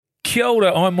Kia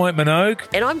ora, I'm Mike Minogue.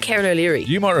 And I'm Karen O'Leary.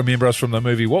 You might remember us from the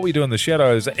movie What We Do in the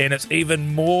Shadows and its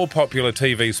even more popular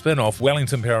TV spin-off,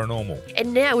 Wellington Paranormal.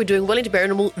 And now we're doing Wellington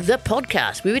Paranormal, the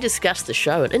podcast, where we discuss the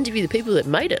show and interview the people that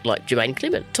made it, like Jermaine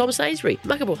Clement, Thomas Avery,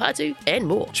 Makabo Hatu, and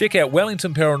more. Check out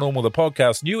Wellington Paranormal, the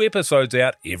podcast. New episodes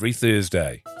out every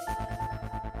Thursday.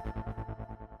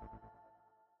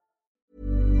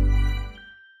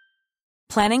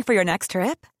 Planning for your next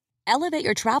trip? Elevate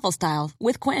your travel style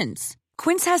with Quince.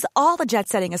 Quince has all the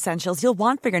jet-setting essentials you'll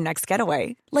want for your next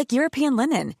getaway, like European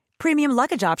linen, premium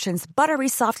luggage options, buttery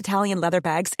soft Italian leather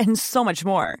bags, and so much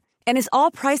more. And is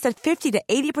all priced at 50 to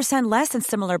 80% less than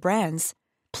similar brands.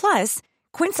 Plus,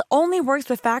 Quince only works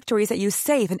with factories that use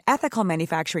safe and ethical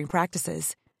manufacturing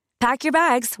practices. Pack your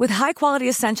bags with high-quality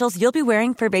essentials you'll be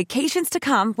wearing for vacations to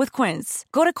come with Quince.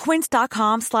 Go to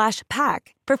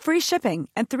quince.com/pack for free shipping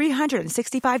and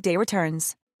 365-day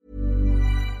returns.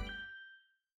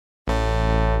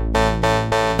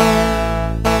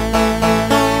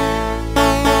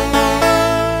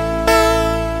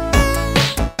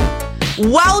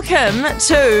 Welcome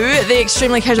to the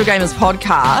Extremely Casual Gamers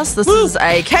podcast. This is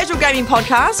a casual gaming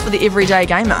podcast for the everyday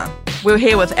gamer. We're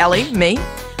here with Ellie, me.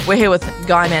 We're here with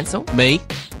Guy Mansell. Me.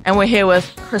 And we're here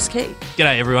with Chris Key.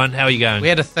 G'day everyone, how are you going? We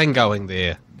had a thing going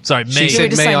there. Sorry, me. She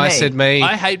said me, I said me.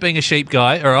 I hate being a sheep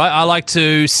guy, all right? I like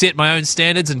to set my own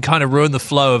standards and kind of ruin the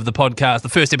flow of the podcast. The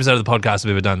first episode of the podcast I've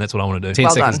ever done, that's what I want to do. 10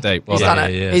 Well seconds done. deep. Well He's done. done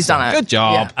it. Yeah, He's done it. Good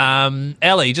job. Yeah.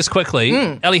 Ellie, just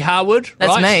quickly. Ellie Harwood,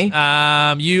 That's right?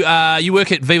 me. You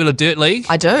work at Viva La Dirt League.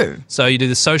 I do. So you do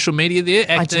the social media there,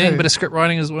 acting, do. bit of script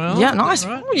writing as well. Yeah, nice.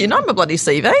 Right. Oh, you know my bloody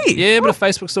CV. Yeah, but a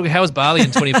Facebook stalking. How was Bali in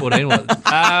 2014?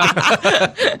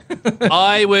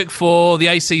 I work for the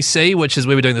ACC, which is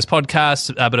where we're doing this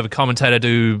podcast. A bit of a commentator,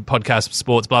 do podcast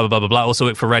sports, blah, blah, blah, blah, blah. Also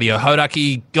work for Radio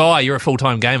Hodaki. Guy, you're a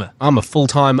full-time gamer. I'm a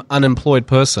full-time unemployed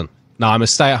person. No, I'm a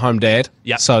stay-at-home dad.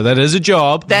 Yep. So that is a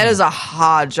job. That is a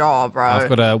hard job, bro. I've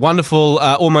got a wonderful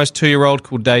almost 2-year-old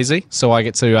called Daisy, so I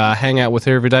get to hang out with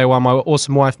her every day while my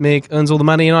awesome wife Meg earns all the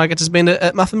money and I get to spend it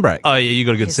at muffin break. Oh, yeah, you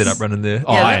got a good setup running there.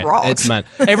 Oh, that rocks. It's man.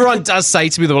 Everyone does say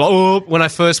to me, they're like, oh, when I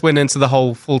first went into the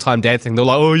whole full-time dad thing, they're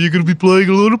like, oh, you're going to be playing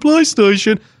a lot of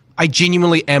PlayStation. I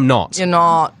genuinely am not. You're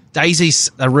not. Daisy's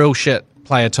a real shit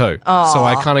player too. So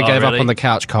I kind of gave really? up on the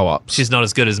couch co-ops. She's not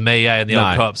as good as me, in the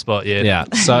old co-op spot, yeah. Yeah.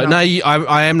 So,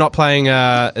 I am not playing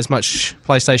as much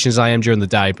PlayStation as I am during the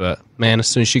day, but, man, as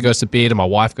soon as she goes to bed and my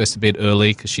wife goes to bed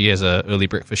early because she has an early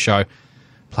breakfast show,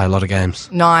 play a lot of games.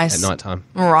 Nice. At night time.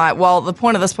 All right. Well, the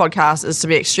point of this podcast is to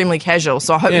be extremely casual,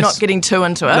 so I hope you're not getting too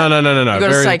into it. No. You've got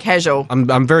to stay casual.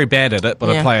 I'm very bad at it, but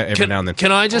I play it every now and then.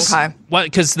 Can I just,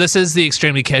 because this is the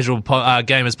Extremely Casual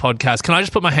Gamers podcast, can I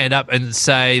just put my hand up and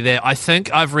say that I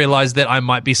think I've realised that I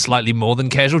might be slightly more than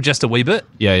casual, just a wee bit.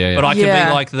 Yeah. But I can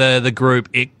be like the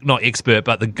group, not expert,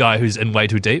 but the guy who's in way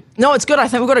too deep. No, it's good. I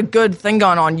think we've got a good thing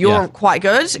going on. You're quite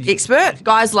good, expert.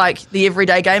 Guys like the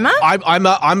everyday gamer.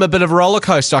 I'm a bit of a roller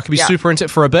coaster. I can be super into it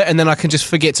for a bit, and then I can just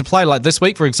forget to play. Like this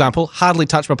week, for example, hardly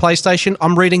touch my PlayStation.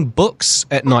 I'm reading books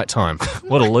at night time.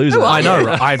 What a loser. I know,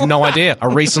 right? I have no idea. I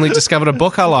recently discovered a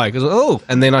book I like.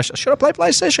 And then should I play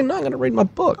PlayStation? No, I'm going to read my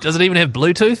book. Does it even have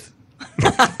Bluetooth?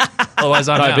 Otherwise,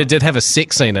 I'm No, out. but it did have a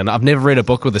sex scene in it. I've never read a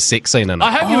book with a sex scene in it.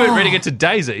 I hope you weren't reading it to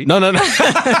Daisy. No.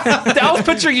 I was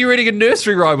picturing you reading a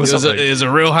nursery rhyme or something. It was a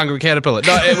real hungry caterpillar.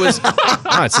 No, it was.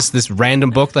 No, it's just this random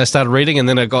book that I started reading, and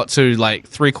then I got to like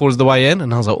 3/4 of the way in,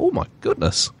 and I was like, "Oh my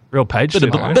goodness, Real page. bit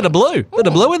of blue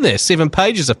in there. 7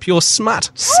 pages of pure smut."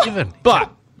 7.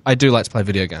 But I do like to play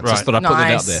video games. Right. Just thought I'd put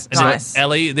that out there. Nice.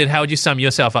 Ellie, then how would you sum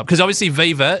yourself up? Because obviously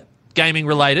Viva, gaming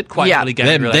related, quite really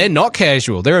gaming related. They're not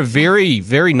casual. They're a very,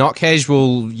 very not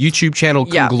casual YouTube channel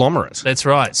conglomerate. That's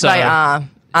right. So They are.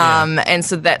 And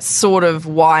so that's sort of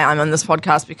why I'm on this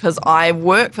podcast, because I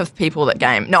work with people that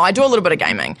game. No, I do a little bit of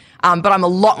gaming, but I'm a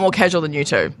lot more casual than you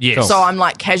two. Yes. Cool. So I'm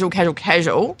like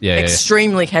casual. Yeah.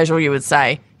 Extremely casual, you would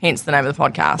say, hence the name of the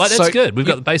podcast. But that's good. We've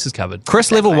got the bases covered.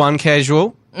 Chris level 1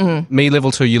 casual, me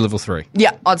level 2, you level 3.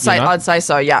 Yeah, I'd say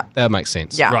so, yeah. That makes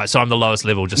sense. Yeah. Right, so I'm the lowest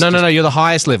level. No, you're the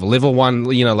highest level. Level 1,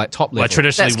 like top level. Like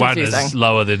traditionally, That's 1 is confusing.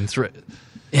 lower than 3.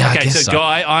 Yeah, I Okay, guess so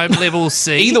Guy, I'm level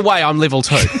C. Either way, I'm level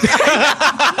 2.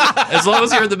 As long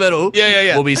as you're in the middle,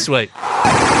 we'll be sweet.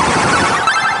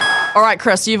 All right,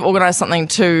 Chris, you've organised something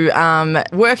to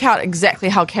work out exactly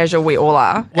how casual we all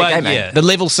are at gaming. Yeah. The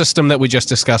level system that we just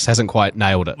discussed hasn't quite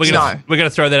nailed it. We're going to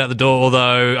throw that out the door,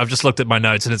 although I've just looked at my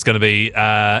notes and it's going to be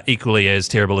equally as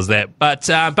terrible as that. But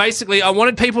basically, I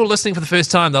wanted people listening for the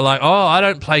first time. They're like, oh, I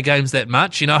don't play games that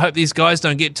much. I hope these guys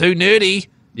don't get too nerdy.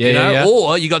 Yeah.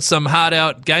 Or you got some hard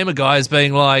out gamer guys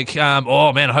being like,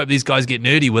 oh man, I hope these guys get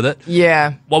nerdy with it.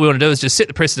 Yeah. What we want to do is just set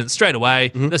the precedent straight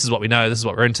away. This is what we know. This is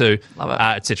what we're into. Love it.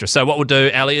 Etc. So what we'll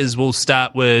do, Ali, is we'll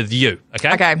start with you.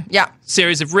 Okay. Okay. Yeah.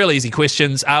 Series of real easy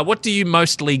questions. What do you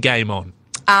mostly game on?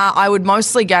 I would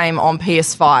mostly game on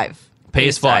PS5.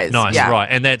 these PS5, days. nice, Yeah. right.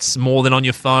 And that's more than on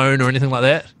your phone or anything like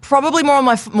that? Probably more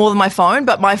than my phone,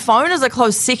 but my phone is a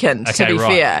close second, to Okay, be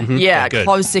right. fair. Yeah, Okay, good.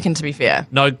 close second, to be fair.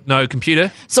 No computer?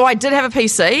 So I did have a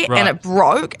PC Right. and it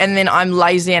broke, and then I'm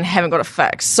lazy and haven't got it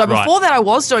fixed. So Right. before that, I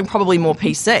was doing probably more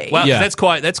PC. Well, Yeah. that's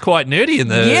quite nerdy in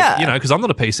the, Yeah. because I'm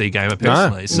not a PC gamer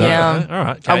personally. So, Yeah. all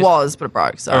right. I okay. was, but it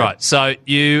broke. So. All right, so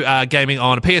you are gaming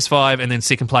on a PS5 and then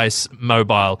second place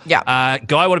mobile. Yeah.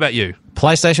 Guy, what about you?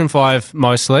 PlayStation 5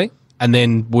 mostly, and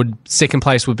then second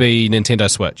place would be Nintendo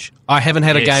Switch. I haven't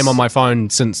had a Yes. game on my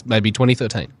phone since maybe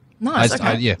 2013. Nice,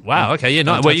 okay. yeah. Wow, okay, yeah,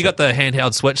 no. Well, you got the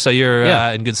handheld Switch, so you're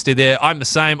Yeah. in good stead there. I'm the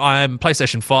same. I'm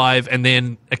PlayStation 5, and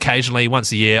then occasionally,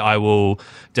 once a year, I will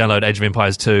download Age of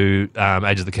Empires 2,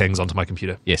 Age of the Kings onto my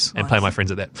computer. Yes. And play my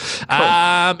friends at that.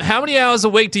 How many hours a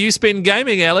week do you spend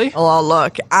gaming, Ellie? Oh,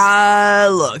 look,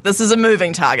 this is a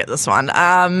moving target, this one.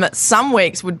 Some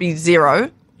weeks would be zero.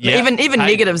 Yeah. Even Hey,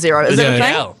 negative zero. Is busy it a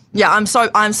thing? hell. Yeah, I'm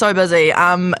so busy.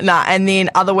 And then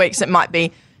other weeks it might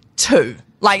be 2.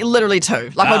 Like literally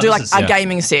 2. Like Wow, I'll do like this is- a yeah.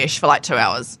 gaming sesh for like 2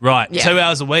 hours. Right, Yeah. 2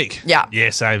 hours a week. Yeah. Yeah,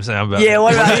 same. Yeah,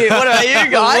 what about you? What about you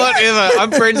guys? Whatever.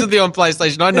 I'm friends with you on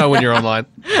PlayStation. I know when you're online.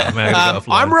 Oh, man, I gotta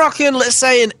go offline. I'm rocking, let's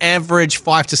say, an average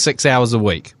 5 to 6 hours a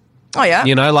week. Oh yeah.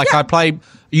 You know, like I play a bit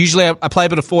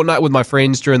of Fortnite with my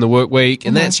friends during the work week,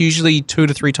 and that's usually 2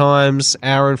 to 3 times,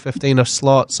 hour and 15 a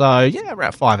slot. So yeah,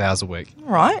 about 5 hours a week.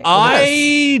 All right.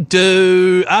 I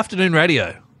do afternoon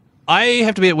radio. I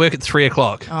have to be at work at 3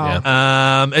 o'clock.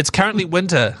 It's currently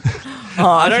winter.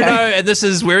 I don't know,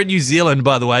 and we're in New Zealand,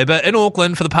 by the way, but in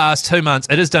Auckland for the past 2 months,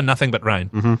 it has done nothing but rain.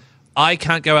 Mm-hmm. I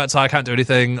can't go outside, I can't do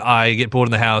anything. I get bored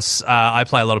in the house. I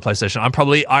play a lot of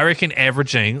PlayStation. I reckon,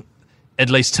 averaging at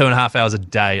least 2.5 hours a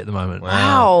day at the moment.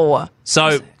 Wow.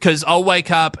 So, because I'll wake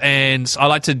up and I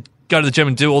like to go to the gym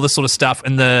and do all this sort of stuff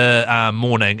in the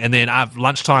morning, and then at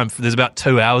lunchtime, there's about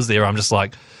 2 hours there. I'm just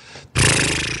like,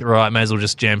 right, may as well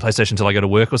just jam PlayStation until I go to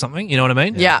work or something. You know what I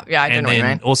mean? Yeah, I do And know what you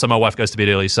then mean. also my wife goes to bed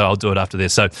early, so I'll do it after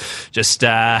this. So, just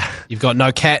You've got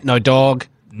no cat, no dog,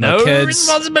 no kids.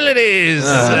 responsibilities.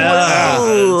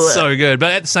 It's so good,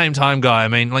 but at the same time, Guy, I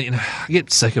mean, like, I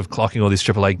get sick of clocking all these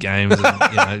AAA games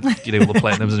and getting all the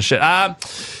platinums and shit.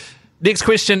 Next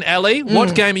question, Ellie.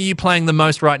 What game are you playing the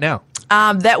most right now?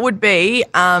 That would be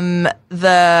oh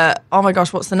my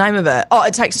gosh, what's the name of it? Oh,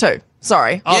 It Takes Two.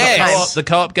 Sorry. Oh, Yes. the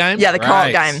co-op game. Yeah, the co-op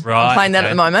Right. game. Right, I'm playing that okay. at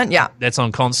the moment. Yeah. That's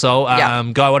on console. Yeah.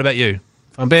 Guy, what about you?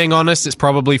 If I'm being honest, it's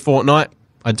probably Fortnite.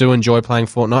 I do enjoy playing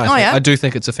Fortnite. yeah? I do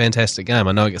think it's a fantastic game.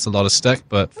 I know it gets a lot of stick,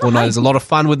 but Fortnite is a lot of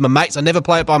fun with my mates. I never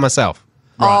play it by myself.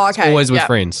 Oh, okay. Always with Yeah.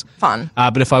 friends. Fun.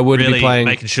 But if I would Really be playing,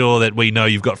 making sure that we know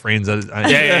you've got friends.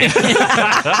 Yeah.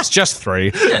 it's just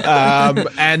 3.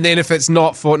 And then if it's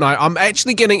not Fortnite, I'm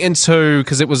actually getting into,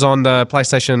 because it was on the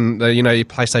PlayStation, your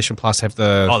PlayStation Plus have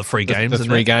the Oh, the free games, the isn't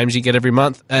 3 it? games you get every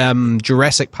month.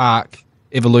 Jurassic Park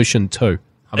Evolution 2.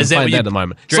 I'm Is that playing what that you- at the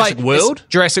moment. Jurassic It's World?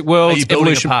 Jurassic World. Are you building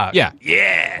Evolution. a park? Yeah.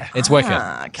 Yeah. It's wicked.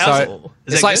 cool. So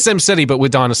Is it's that like good? Sim City, but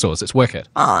with dinosaurs. It's wicked.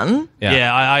 Fun.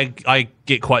 Yeah, I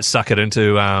get quite suckered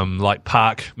into like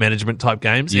park management type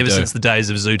games You ever do. since the days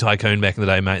of Zoo Tycoon back in the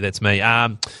day, mate. That's me.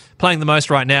 Playing the most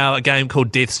right now, a game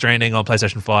called Death Stranding on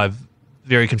PlayStation 5.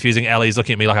 Very confusing. Ali's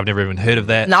looking at me like I've never even heard of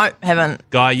that. No, haven't.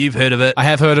 Guy, you've heard of it. I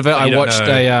have heard of it. I you don't watched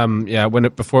know.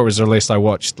 before it was released. I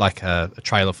watched like a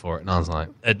trailer for it, and I was like,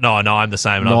 No, I'm the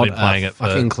same, and I've not been playing a it for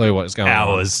fucking clue what's going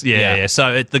hours. on. Yeah.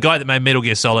 So the guy that made Metal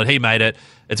Gear Solid, he made it.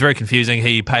 It's very confusing.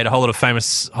 He paid a whole lot of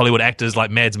famous Hollywood actors like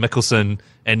Mads Mikkelsen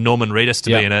and Norman Reedus to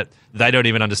Yeah. be in it. They don't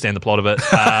even understand the plot of it.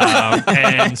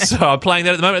 And so I'm playing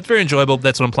that at the moment. It's very enjoyable.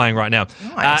 That's what I'm playing right now.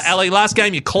 Nice. Ali, last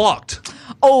game you clocked.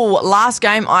 Oh, last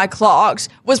game I clocked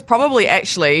was probably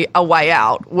actually A Way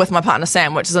Out with my partner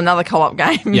Sam, which is another co-op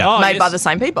game Yeah. Oh, made yes. by the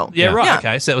same people. Yeah, right. Yeah.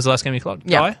 Okay, so that was the last game you clocked.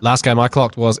 Yeah. Guy? Last game I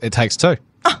clocked was It Takes Two.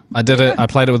 I did it. I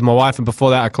played it with my wife, and before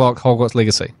that, I clocked Hogwarts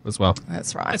Legacy as well.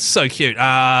 That's right. It's so cute.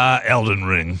 Elden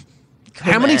Ring.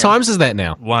 How many times is that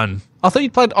now? 1. I thought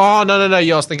you'd played. Oh no!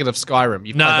 You I was thinking of Skyrim.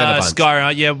 You've No, played that a bunch.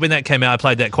 Skyrim. Yeah, when that came out, I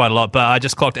played that quite a lot. But I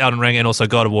just clocked Elden Ring and also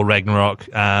God of War Ragnarok.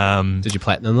 Did you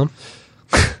platinum them?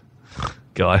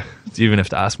 Guy, do you even have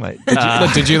to ask, mate?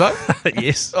 Did you though?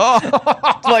 Yes.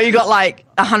 Well, you got like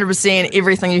 100%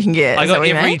 everything you can get. I Is that got what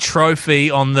you every mean?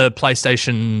 trophy on the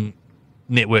PlayStation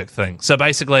Network thing. So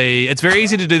basically, it's very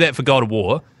easy to do that for God of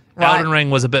War. Right. Elden Ring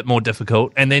was a bit more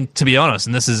difficult. And then, to be honest,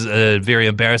 and this is a very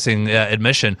embarrassing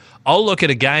admission, I'll look at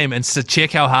a game and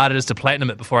check how hard it is to platinum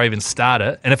it before I even start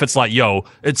it. And if it's like, yo,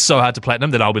 it's so hard to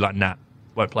platinum, then I'll be like, nah,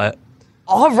 won't play it.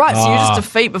 Oh, right. So you just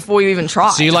defeat before you even try.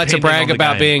 So you like to Depending brag on the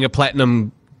about game. being a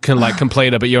platinum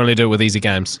completer, but you only do it with easy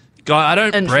games. Guy, I don't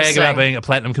brag Interesting. about being a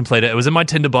platinum completer. It was in my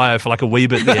Tinder bio for like a wee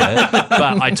bit there, but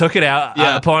I took it out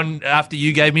after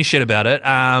you gave me shit about it.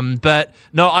 But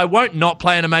no, I won't not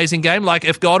play an amazing game. Like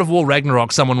if God of War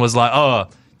Ragnarok, someone was like, "Oh,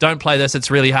 don't play this.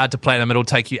 It's really hard to platinum. It'll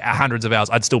take you hundreds of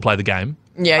hours." I'd still play the game.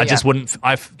 I just wouldn't.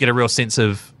 I get a real sense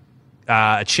of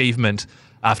achievement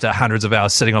after hundreds of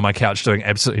hours sitting on my couch doing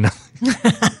absolutely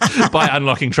nothing by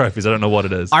unlocking trophies. I don't know what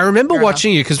it is. I remember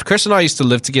watching you because Chris and I used to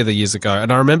live together years ago,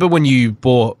 and I remember when you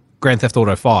bought Grand Theft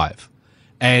Auto 5.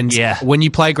 And when you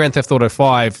play Grand Theft Auto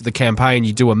 5, the campaign,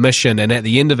 you do a mission, and at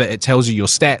the end of it, it tells you your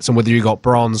stats and whether you got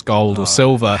bronze, gold, or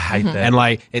silver. I hate that. And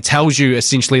like it tells you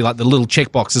essentially like the little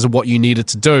checkboxes of what you needed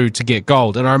to do to get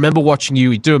gold. And I remember watching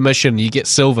you do a mission, and you get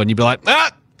silver, and you'd be like,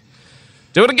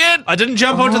 do it again. I didn't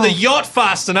jump onto the yacht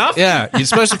fast enough. Yeah, you're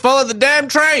supposed to follow the damn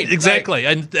train. Exactly.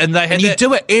 And they had And you that-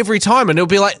 do it every time, and it'll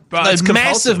be like Bro, those it's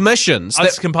compulsive. massive missions.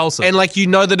 It's compulsive. And like you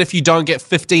know that if you don't get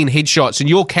 15 headshots, and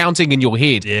you're counting in your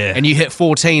head, and you hit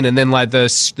 14, and then like the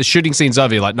shooting scene's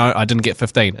over, you're like, no, I didn't get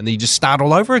 15, and then you just start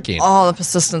all over again. Oh, the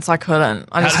persistence. I couldn't.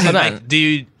 I just couldn't. Do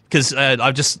you? Because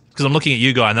because I'm looking at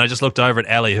you, Guy, and then I just looked over at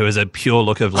Ali, who has a pure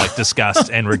look of like disgust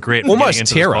and regret. Almost getting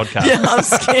into terror. This podcast. Yeah, I'm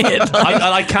scared.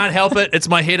 I can't help it. It's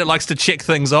my head. It likes to check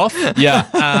things off. Yeah.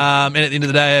 And at the end of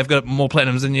the day, I've got more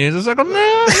platinums than you. It's like, oh,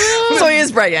 no. So he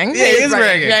is bragging. Yeah, he is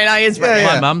bragging. Yeah, no, he is bragging.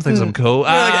 My mum thinks I'm cool.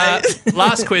 Okay.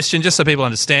 Last question, just so people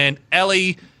understand.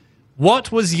 Ali,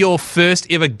 what was your first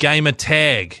ever gamer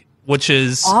tag? Which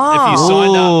is, if you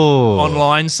signed up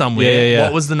online somewhere,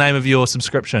 what was the name of your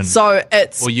subscription So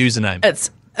it's or username? It's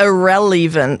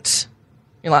irrelevant.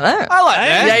 You like that? I like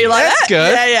that. Yeah, you like That's that?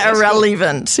 good. Yeah, That's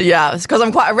irrelevant. Yeah, it's because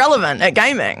I'm quite irrelevant at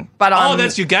gaming. But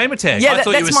that's your gamer tag. yeah, I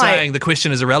thought you were that's my- saying the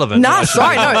question is irrelevant. No,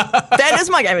 sorry, no. That is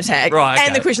my gamer tag. Right, okay.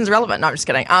 And the question's irrelevant. No, I'm just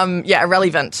kidding. Yeah,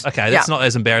 irrelevant. Okay, that's not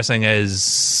as embarrassing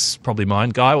as probably mine.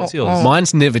 Guy, what's yours?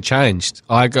 Mine's never changed.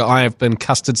 I have been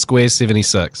Custard Square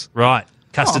 76. Right.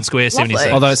 Custard Square lovely.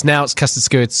 76. Although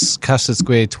it's Custard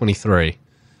Square 23.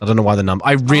 I don't know why the number.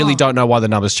 I really don't know why the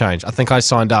numbers changed. I think I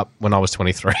signed up when I was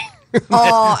 23.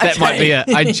 Oh, That might be it.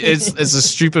 It's a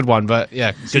stupid one, but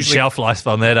yeah. Good shelf life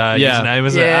on that username,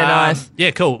 isn't it? Yeah, nice.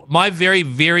 Yeah, cool. My very,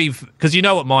 very... Because you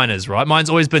know what mine is, right? Mine's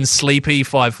always been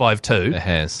Sleepy552. It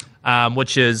has.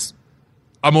 Which is...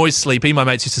 I'm always sleepy. My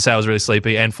mates used to say I was really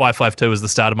sleepy. And 552 was the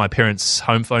start of my parents'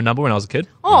 home phone number when I was a kid.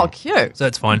 Oh, cute. So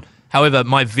that's fine. However,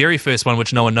 my very first one,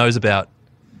 which no one knows about,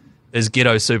 is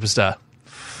Ghetto Superstar.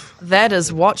 That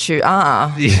is what you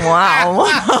are. Wow.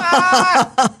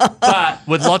 But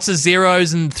with lots of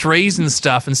zeros and threes and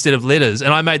stuff instead of letters.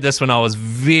 And I made this when I was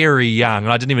very young,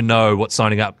 and I didn't even know what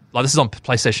signing up. Like, this is on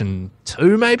PlayStation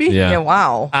 2, maybe? Yeah,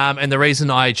 wow. And the reason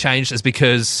I changed is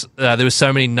because there were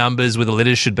so many numbers where the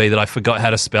letters should be that I forgot how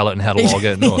to spell it and how to log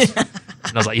it. And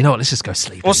I was like, you know what, let's just go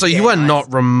sleep. Also, you are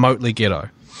not remotely ghetto.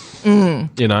 You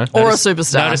know? Or a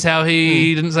superstar. Notice how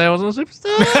he didn't say I wasn't a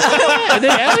superstar? And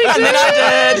then Ali And then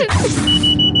I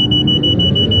did.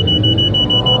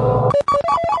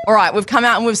 All right, we've come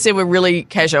out and we've said we're really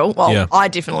casual. Well, Yeah. I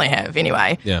definitely have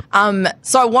anyway. Yeah.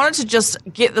 So I wanted to just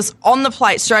get this on the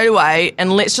plate straight away,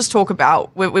 and let's just talk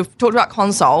about, we've talked about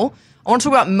console. I want to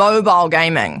talk about mobile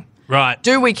gaming. Right.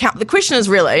 Do we count? The question is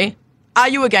really, are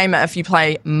you a gamer if you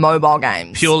play mobile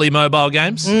games? Purely mobile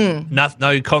games?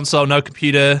 No console, no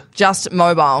computer. Just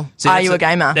mobile. See, Are that's you a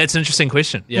gamer? That's an interesting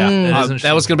question. Yeah, That is that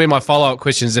interesting. was going to be my follow-up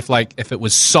question. Is if it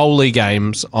was solely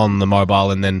games on the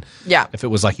mobile, and then if it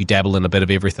was like you dabble in a bit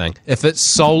of everything. If it's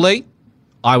solely,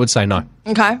 I would say no.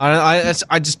 Okay.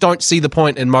 I just don't see the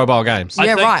point in mobile games. I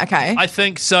Yeah, think- right, okay. I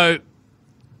think so.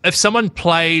 If someone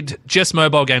played just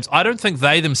mobile games, I don't think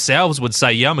they themselves would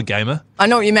say, yeah, I'm a gamer. I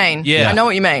know what you mean. Yeah. I know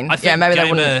what you mean. I think yeah, maybe they gamer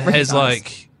wouldn't has recognise.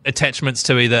 like attachments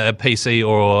to either a PC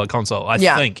or a console. I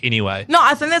think anyway. No,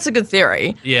 I think that's a good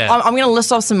theory. Yeah. I'm going to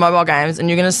list off some mobile games, and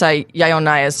you're going to say yay or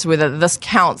nay as to whether this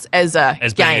counts as a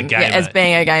As being a game. gamer. Yeah, as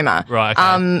being a gamer. Right,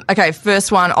 okay. Okay,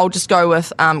 first one, I'll just go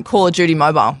with Call of Duty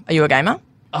Mobile. Are you a gamer?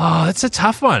 Oh, that's a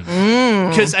tough one.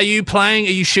 Because are you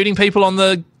shooting people on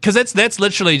the... Because that's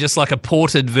literally just like a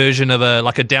ported version of a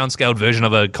downscaled version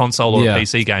of a console or a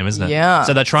PC game, isn't it? Yeah.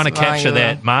 So they're trying to That's right, capture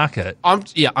yeah. that market. I'm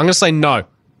going to say no.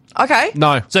 Okay.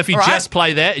 No. So if you All right. just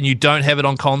play that and you don't have it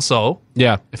on console...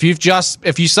 Yeah. If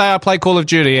you say I play Call of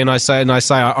Duty and I say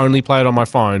I only play it on my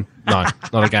phone, no,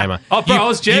 not a gamer. Oh, bro, I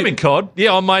was jamming COD.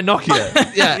 Yeah, on my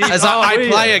Nokia. Yeah, as I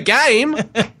play a game,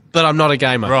 but I'm not a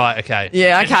gamer. Right, okay.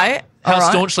 Yeah, okay. How All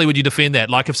right. staunchly would you defend that?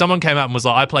 Like, if someone came up and was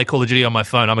like, I play Call of Duty on my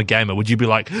phone, I'm a gamer, would you be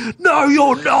like, no,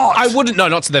 you're not? I wouldn't, no,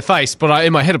 not to their face, but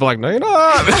in my head I'd be like, no, you're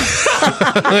not.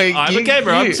 Like, I'm a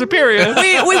gamer, I'm superior.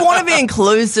 We want to be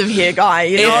inclusive here, Guy.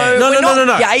 You know, No, we're no, no,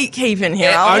 not no. gatekeeping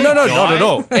here. Oh, are we? no, not at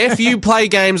all. If you play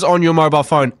games on your mobile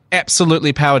phone,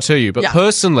 absolutely power to you. But Yeah.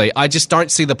 personally, I just don't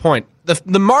see the point.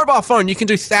 The mobile phone, you can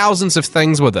do thousands of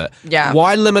things with it. Yeah.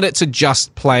 Why limit it to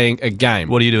just playing a game?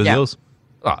 What do you do with Yeah. yours?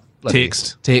 Oh,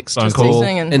 Text. phone Just call,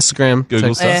 texting and- Instagram,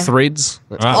 Google stuff. Threads.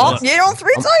 Right, Oh, well, you're on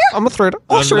Threads, are you? I'm a threader.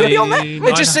 Oh, should we be on that?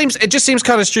 It just seems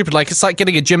kind of stupid. Like, it's like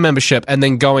getting a gym membership and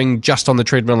then going just on the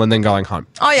treadmill and then going home.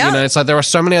 Oh, yeah? You know, it's like there are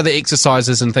so many other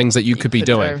exercises and things that you could be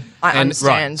doing. I And-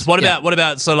 understand. So what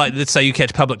about, so like, let's say you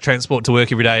catch public transport to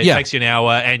work every day, it Yeah. takes you an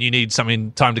hour, and you need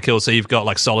time to kill, so you've got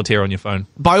like solitaire on your phone.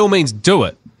 By all means, do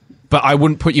it. But I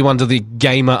wouldn't put you under the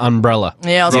gamer umbrella.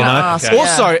 Yeah, I was going to ask. Okay. Yeah.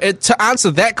 Also, to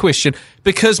answer that question,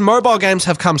 because mobile games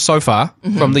have come so far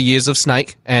from the years of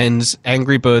Snake and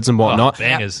Angry Birds and whatnot.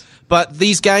 Bangers. But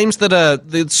these games that are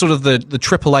the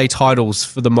AAA titles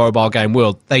for the mobile game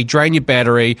world, they drain your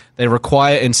battery, they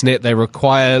require internet, they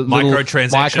require little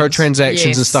microtransactions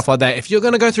Yes. and stuff like that. If you're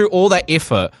going to go through all that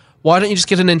effort, why don't you just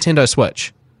get a Nintendo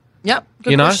Switch? Yep.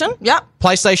 Good You know? question. Yep.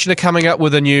 PlayStation are coming up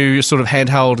with a new sort of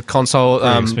handheld console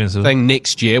expensive. thing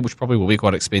next year, which probably will be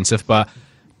quite expensive, but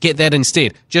get that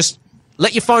instead. Just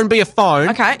let your phone be a phone.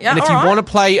 Okay, yeah, and if all you right. want to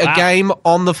play a game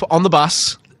on the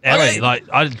bus, Ellie, like,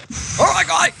 All right,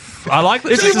 Guy. I like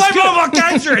this. if you This is play good. mobile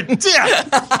games, you're a dick.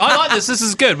 I like this. This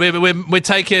is good. We're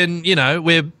taking,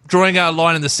 we're drawing our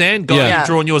line in the sand. Guy, Yeah. you've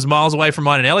drawn yours miles away from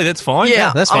mine and Ellie. That's fine.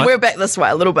 Yeah, that's fine. we're back this way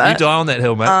a little bit. You die on that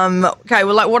hill, mate. Okay,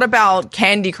 well, like, what about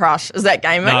Candy Crush? Is that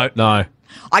gaming? no. No.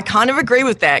 I kind of agree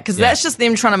with that because that's just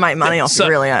them trying to make money off So,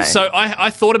 you, really, eh? so I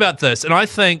thought about this, and I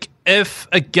think if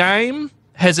a game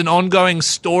has an ongoing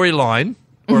storyline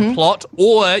or a plot,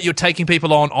 or you're taking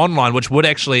people on online, which would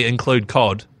actually include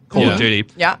Call Yeah. of Duty,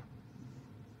 yeah.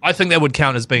 I think that would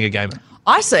count as being a gamer.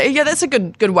 I see. Yeah, that's a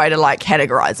good way to, like,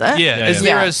 categorize it. Yeah. Is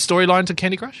yeah. there a storyline to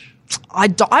Candy Crush?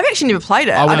 I've actually never played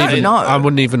it. I I don't wouldn't know. I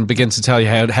wouldn't even begin to tell you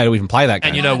how to even play that game.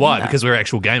 And you know why? Because we're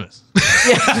actual gamers.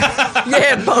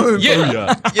 Yeah, boom.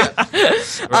 yeah.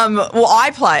 Well,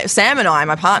 I play, Sam and I,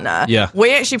 my partner, Yeah.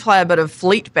 we actually play a bit of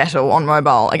Fleet Battle on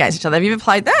mobile against each other. Have you ever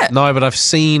played that? No, but I've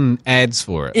seen ads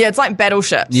for it. Yeah, it's like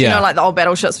battleships. Yeah. You know, like the old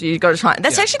battleships where you got to try.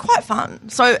 That's actually quite fun.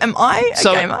 So, am I a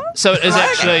gamer? So it is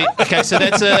actually okay. So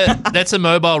that's a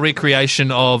mobile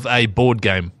recreation of a board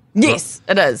game. Yes,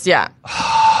 it is. Yeah.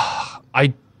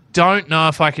 I don't know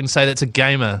if I can say that's a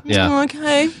gamer. Yeah.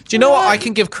 Okay. Do you know what I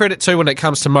can give credit to when it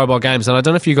comes to mobile games? And I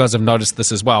don't know if you guys have noticed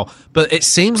this as well, but it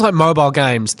seems like mobile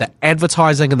games, the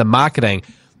advertising and the marketing,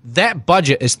 that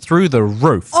budget is through the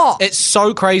roof. Oh. It's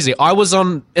so crazy. I was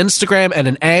on Instagram and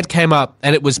an ad came up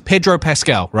and it was Pedro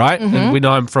Pascal, right? And we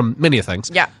know him from many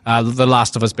things. Yeah. The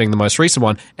Last of Us being the most recent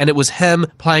one. And it was him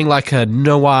playing like a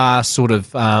noir sort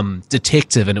of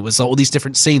detective. And it was all these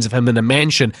different scenes of him in a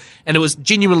mansion. And it was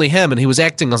genuinely him and he was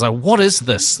acting. I was like, what is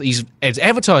this? It's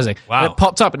advertising. Wow. And it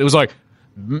popped up and it was like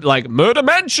Murder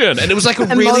Mansion, and it was like a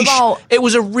really it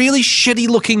was a really shitty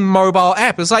looking mobile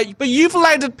app. It's like, but you've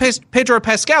landed Pedro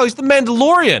Pascal, he's the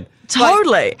Mandalorian.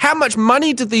 Totally. Like, how much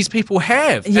money did these people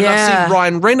have? And I've Yeah. seen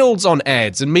Ryan Reynolds on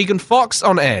ads and Megan Fox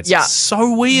on ads. Yeah. It's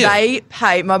so weird.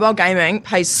 Mobile gaming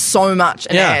pays so much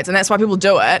in Yeah. ads, and that's why people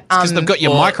do it. Because they've got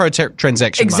your microtransaction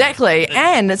money. Exactly,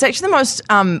 and it's actually the most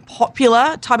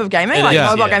popular type of gaming. Like is,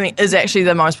 mobile yeah. gaming is actually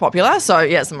the most popular. So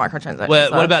yeah, it's the microtransactions.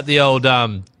 What about the old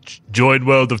join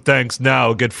World of Tanks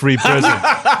now, get free present?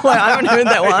 Wait, I haven't heard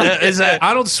that one. Is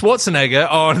Arnold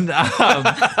Schwarzenegger on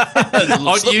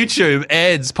YouTube?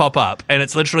 Ads pop up, and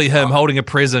it's literally him holding a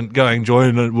present, going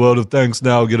 "Join the World of Tanks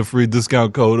now, get a free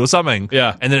discount code" or something.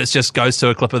 Yeah. and then it just goes to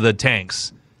a clip of the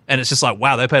tanks, and it's just like,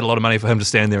 wow, they paid a lot of money for him to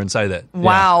stand there and say that.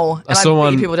 Wow, and saw I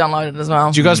bet one- people downloaded it as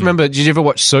well. Do you guys remember, did you ever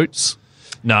watch Suits?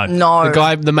 No, No,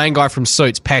 The main guy from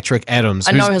Suits, Patrick Adams,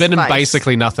 I who's know his been in face.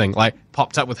 basically nothing, like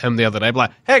popped up with him the other day,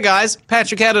 like, hey guys,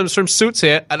 Patrick Adams from Suits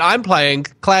here, and I'm playing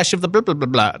Clash of the blah blah blah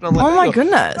blah. And I'm like, Oh my "No,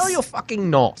 goodness. No, you're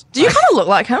fucking not. Do you kind of look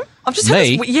like him? I've just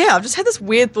had Me? I've just had this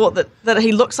weird thought that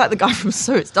he looks like the guy from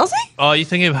Suits. Does he? Oh, you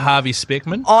thinking of Harvey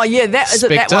Speckman? Oh yeah, that is it.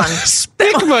 That Spectre?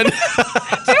 one. Speckman.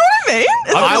 Do you know what I mean?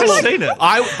 I've never seen it.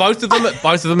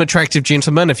 Both of them attractive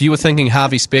gentlemen. If you were thinking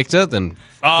Harvey Specter, then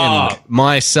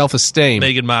my self-esteem.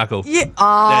 Meghan Markle. Yeah,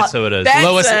 That's who it is.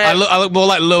 Lewis, I look more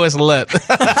like Lewis Litt.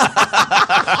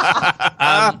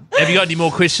 Have you got any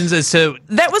more questions as to...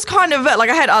 That was kind of it. Like,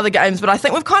 I had other games, but I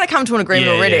think we've kind of come to an agreement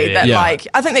already that, like,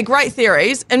 I think they're great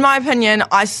theories. In my opinion,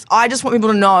 I just want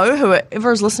people to know,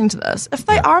 whoever is listening to this, if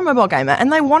they are a mobile gamer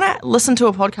and they want to listen to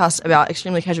a podcast about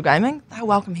extremely casual gaming, they're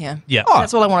welcome here. Yeah.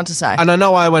 That's all I wanted to say. And I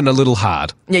know I went a little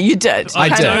hard. Yeah, you did. I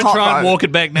did. Don't try and walk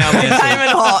it back now, man. Came in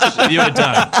hot. You were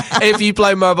done. If you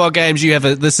play mobile games,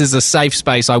 this is a safe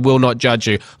space. I will not judge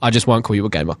you. I just won't call you a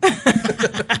gamer.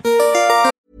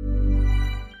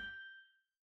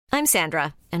 I'm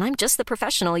Sandra, and I'm just the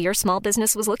professional your small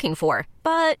business was looking for.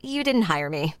 But you didn't hire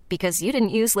me because you didn't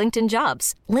use LinkedIn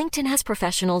Jobs. LinkedIn has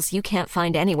professionals you can't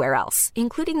find anywhere else,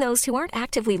 including those who aren't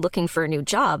actively looking for a new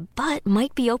job, but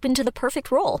might be open to the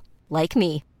perfect role, like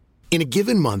me. In a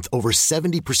given month, over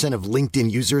 70% of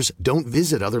LinkedIn users don't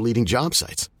visit other leading job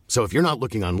sites. So if you're not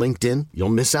looking on LinkedIn, you'll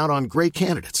miss out on great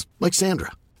candidates like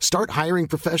Sandra. Start hiring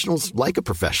professionals like a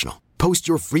professional. Post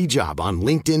your free job on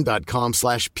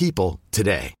linkedin.com/people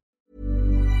today.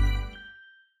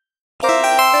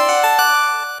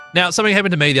 Now, something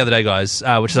happened to me the other day, guys,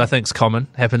 which I think is common.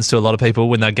 Happens to a lot of people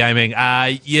when they're gaming.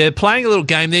 You're playing a little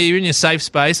game there. You're in your safe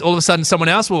space. All of a sudden, someone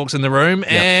else walks in the room,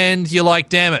 and you're like,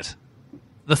 damn it.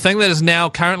 The thing that is now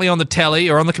currently on the tally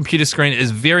or on the computer screen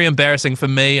is very embarrassing for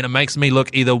me, and it makes me look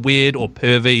either weird or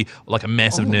pervy or like a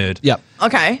massive nerd. Yep.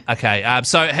 Okay. Okay.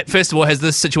 So, first of all, has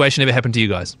this situation ever happened to you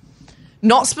guys?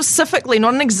 Not specifically,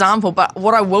 not an example, but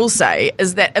what I will say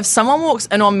is that if someone walks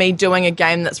in on me doing a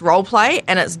game that's role play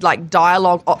and it's like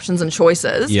dialogue options and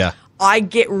choices, I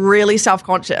get really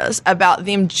self-conscious about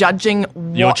them judging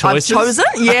what I've chosen.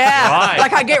 Yeah. Right.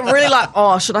 Like, I get really like,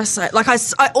 oh, should I say? Like, I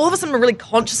all of a sudden I'm really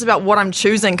conscious about what I'm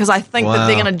choosing because I think that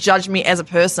they're going to judge me as a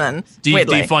person. Do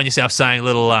you find yourself saying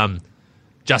little...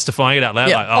 justifying it out loud,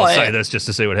 like, I'll say this just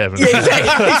to see what happens. Yeah,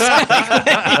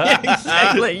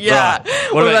 exactly. Yeah.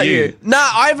 What about you? No,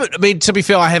 to be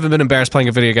fair, I haven't been embarrassed playing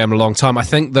a video game in a long time. I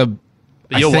think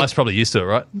your wife's probably used to it,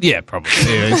 right? Yeah, probably.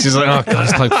 Yeah, she's like, oh, God, I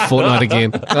just played Fortnite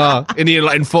again. Oh. And in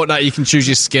Fortnite, you can choose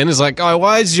your skin. It's like, oh,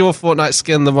 why is your Fortnite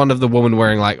skin the one of the woman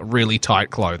wearing, like, really tight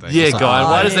clothing? Yeah, like, guy,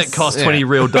 why does that cost $20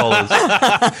 real?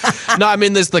 No, I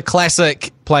mean, there's the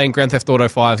classic playing Grand Theft Auto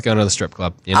 5 going to the strip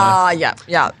club. You know?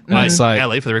 Yeah. Right, so,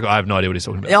 Ali, for the record, I have no idea what he's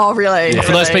talking about. Oh, really? Yeah.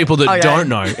 For those people that don't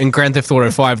know, in Grand Theft Auto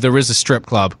 5, there is a strip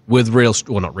club with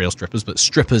not real strippers, but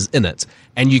strippers in it,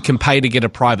 and you can pay to get a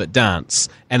private dance,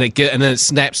 and then it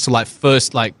snaps to like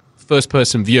first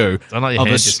person view of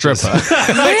a stripper.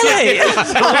 Really?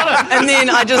 And then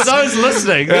I just... For those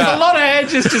listening, there's a lot of hand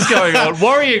gestures going on,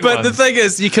 worrying But the thing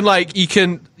is, you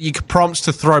can prompt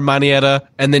to throw money at her,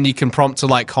 and then you can prompt to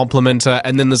like compliment her,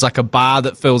 and then there's like a bar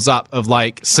that fills up of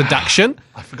like seduction.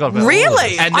 I forgot about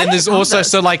Really? And then there's also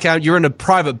so like you're in a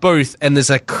private booth, and there's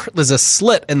a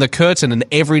slit in the curtain, and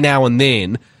every now and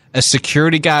then a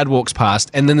security guard walks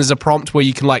past, and then there's a prompt where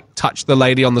you can like touch the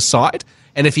lady on the side.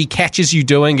 And if he catches you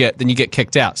doing it, then you get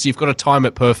kicked out. So you've got to time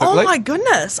it perfectly. Oh, my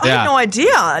goodness. I had no idea.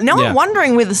 Now I'm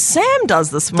wondering whether Sam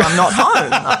does this when I'm not home.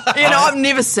 I've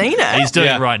never seen it. He's doing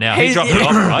it right now. He dropped it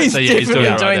off, right? He's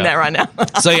doing that right now.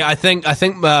 So, yeah, I think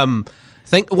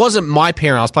it wasn't my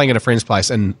parent. I was playing at a friend's place,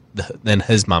 and then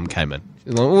his mum came in.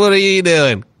 She's like, what are you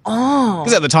doing? Oh.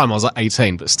 Because at the time I was like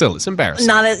 18, but still, it's embarrassing.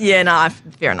 Fair enough.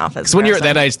 Because when you're at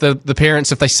that age, the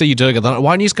parents, if they see you doing it, they're like,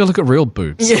 why don't you just go look at real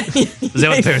boobs? Is that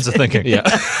what the parents are thinking? Yeah.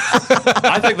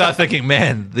 I think they're thinking,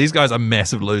 man, these guys are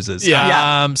massive losers.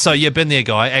 Yeah. So, been there,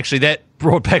 guy. Actually, that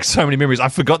brought back so many memories. I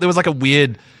forgot there was like a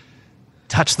weird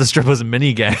touch the strippers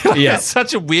mini game. Yeah. It's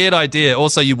such a weird idea.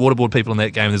 Also, you waterboard people in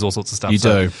that game. There's all sorts of stuff. You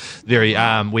do. Very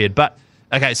weird. But,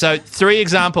 okay, so 3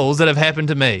 examples that have happened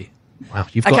to me. Wow,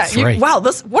 you've got 3.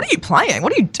 What are you playing?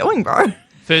 What are you doing, bro?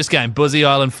 First game, Buzzy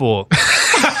Island 4.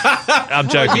 I'm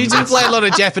joking. You do play a lot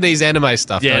of Japanese anime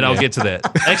stuff. Yeah, and I'll get to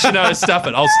that. Actually, no, stuff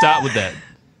it. I'll start with that.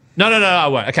 No, I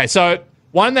won't. Okay, so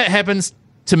one that happens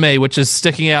to me, which is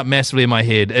sticking out massively in my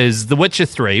head, is The Witcher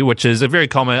 3, which is a very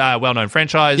common, well-known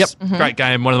franchise. Yep. Mm-hmm. Great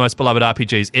game, one of the most beloved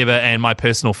RPGs ever, and my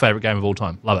personal favourite game of all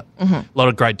time. Love it. Mm-hmm. A lot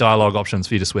of great dialogue options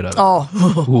for you to sweat over.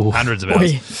 Oh. Hundreds of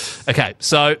hours. Okay,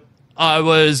 so I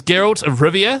was Geralt of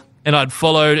Rivia, and I'd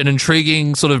followed an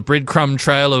intriguing sort of breadcrumb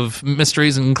trail of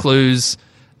mysteries and clues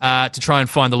to try and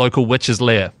find the local witch's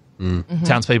lair. Mm-hmm.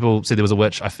 Townspeople said there was a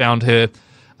witch. I found her.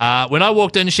 When I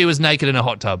walked in, she was naked in a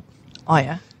hot tub. Oh,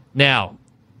 yeah. Now,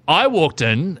 I walked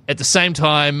in at the same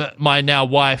time my now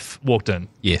wife walked in.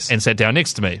 Yes. And sat down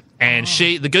next to me. And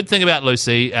the good thing about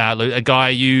Lucy, a guy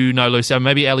you know, Lucy,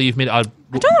 maybe Ellie, you've met,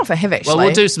 I don't know if I have actually. Well,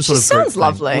 we'll do some sort of sounds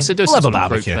lovely. We'll do some sort of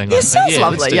group thing. Yeah, sounds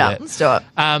lovely. Let's do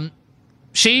it.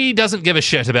 She doesn't give a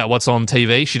shit about what's on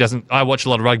TV. She doesn't. I watch a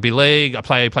lot of rugby league. I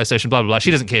play PlayStation. Blah blah blah. She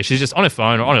doesn't care. She's just on her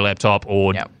phone or on her laptop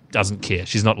or doesn't care.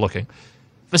 She's not looking.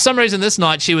 For some reason, this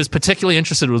night she was particularly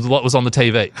interested with what was on the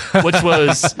TV, which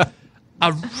was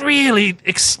a really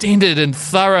extended and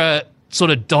thorough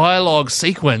sort of dialogue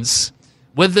sequence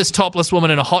with this topless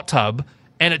woman in a hot tub,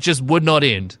 and it just would not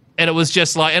end. And it was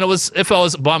just like, and it was, if I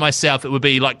was by myself, it would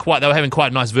be like they were having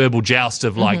quite a nice verbal joust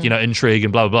of like, intrigue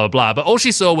and blah, blah, blah, blah. But all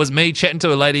she saw was me chatting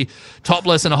to a lady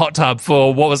topless in a hot tub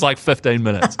for what was like 15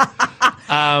 minutes.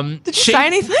 Did you say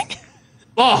anything?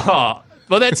 Oh,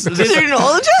 well, that's... Did you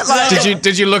acknowledge it? Like,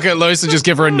 did you look at Luce and just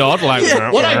give her a nod? Like,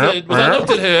 what I did was I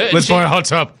looked at her. Let's buy a hot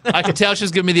tub. I could tell she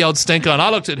was giving me the old stink on. I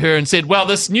looked at her and said, well,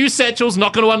 this new satchel's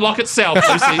not going to unlock itself,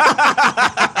 Lucy.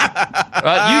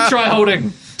 Right, you try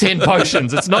holding 10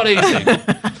 potions. It's not easy.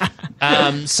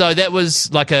 So that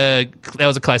was a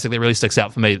classic that really sticks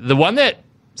out for me. The one that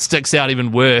sticks out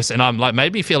even worse, and I'm like,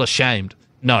 made me feel ashamed.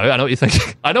 No, I know what you're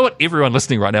thinking. I know what everyone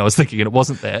listening right now is thinking, and it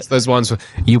wasn't that. It's those ones where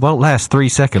you won't last 3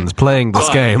 seconds playing this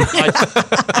game.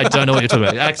 I don't know what you're talking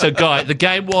about. So, Guy, the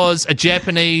game was a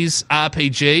Japanese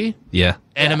RPG,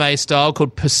 anime style,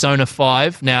 called Persona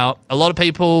 5. Now, a lot of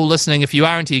people listening, if you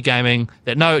are into your gaming,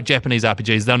 that know Japanese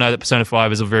RPGs, they'll know that Persona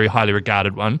 5 is a very highly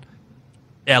regarded one.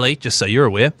 Ellie, just so you're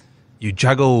aware, you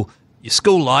juggle your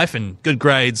school life and good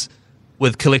grades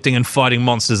with collecting and fighting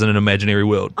monsters in an imaginary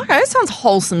world. Okay, it sounds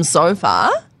wholesome so far.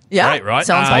 Yeah, right, right.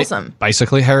 Sounds wholesome.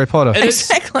 Basically Harry Potter.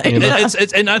 Exactly.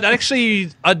 And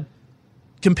I'd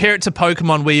compare it to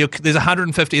Pokemon where there's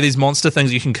 150 of these monster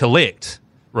things you can collect,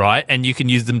 right? And you can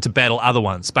use them to battle other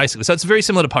ones, basically. So it's very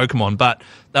similar to Pokemon, but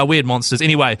they're weird monsters.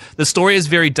 Anyway, the story is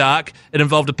very dark. It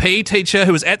involved a PE teacher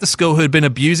who was at the school who had been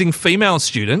abusing female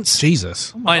students.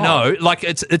 Jesus. I know. Like,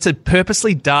 it's a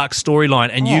purposely dark storyline,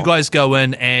 and you guys go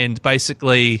in and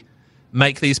basically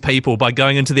make these people by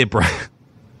going into their brain.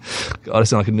 God, I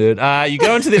sound like a nerd. You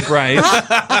go into their brains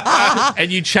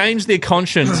and you change their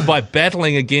conscience by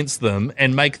battling against them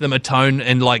and make them atone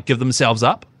and like give themselves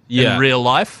up in real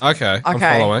life. Okay. I'm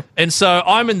following. And so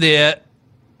I'm in there.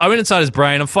 I went inside his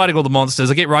brain. I'm fighting all the monsters.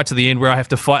 I get right to the end where I have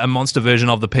to fight a monster version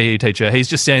of the PE teacher. He's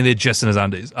just standing there just in his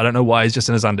undies. I don't know why he's just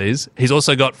in his undies. He's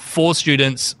also got 4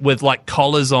 students with like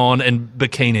collars on and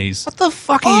bikinis. What the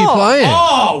fuck are you playing?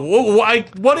 Oh,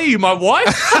 what are you, my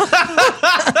wife?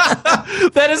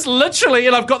 That is literally,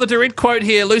 and I've got the direct quote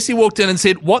here. Lucy walked in and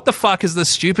said, what the fuck is this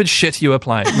stupid shit you are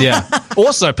playing? Yeah.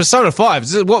 Also, Persona 5.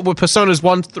 Is it, what were Personas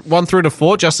 1 through to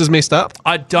 4 just as messed up?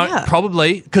 I don't,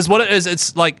 probably. Because what it is,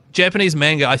 it's like Japanese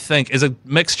manga, I think, is a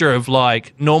mixture of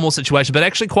like normal situation, but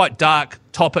actually quite dark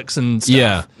topics and stuff.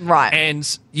 Yeah. Right.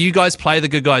 And you guys play the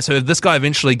good guys. So this guy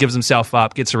eventually gives himself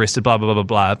up, gets arrested, blah, blah, blah,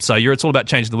 blah, blah. So it's all about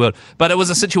changing the world. But it was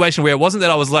a situation where it wasn't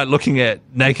that I was like looking at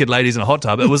naked ladies in a hot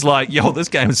tub. It was like, yo, this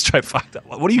game is straight fucked up.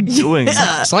 Like, what are you doing?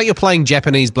 It's like you're playing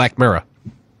Japanese Black Mirror.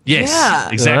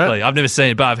 Yes, exactly. Right. I've never seen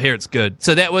it, but I've heard it's good.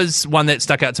 So that was one that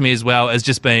stuck out to me as well as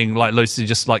just being like Lucy,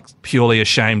 just like purely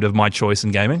ashamed of my choice in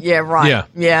gaming. Yeah, right.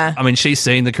 Yeah. I mean, she's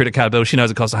seen the credit card bill. She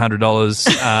knows it costs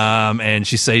 $100, and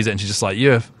she sees it and she's just like,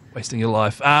 you're wasting your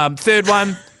life. Third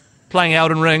one, playing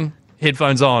Elden Ring,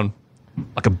 headphones on,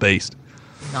 like a beast.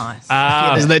 Nice.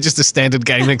 Isn't that just a standard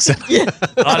gaming setup?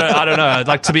 I don't know.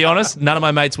 Like, to be honest, none of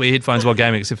my mates wear headphones while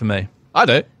gaming except for me. I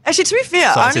do. Actually, to be fair,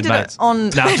 I only did it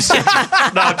on... No, I'm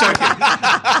joking.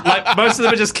 Like, most of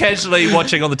them are just casually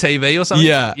watching on the TV or something.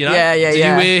 Yeah. You know? Yeah. Do you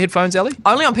wear headphones, Ellie?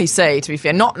 Only on PC, to be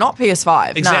fair. Not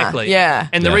PS5. Exactly. Nah. Yeah.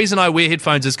 And the reason I wear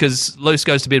headphones is because Luce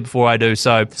goes to bed before I do,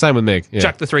 so... Same with Meg.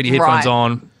 Chuck the 3D headphones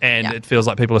on, and it feels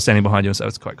like people are standing behind you, so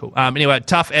it's quite cool. Anyway,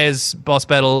 tough as boss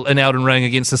battle in Elden Ring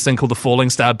against this thing called the Falling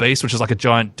Star Beast, which is like a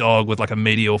giant dog with like a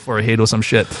meteor for a head or some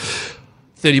shit.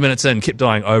 30 minutes in, kept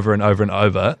dying over and over and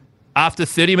over. After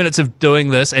 30 minutes of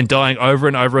doing this and dying over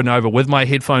and over and over with my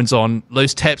headphones on,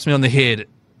 Luce taps me on the head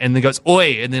and then goes,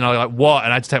 oi, and then I'm like, what?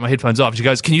 And I had to take my headphones off. She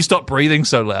goes, can you stop breathing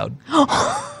so loud?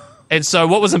 And so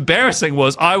what was embarrassing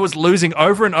was I was losing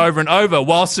over and over and over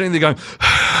while sitting there going...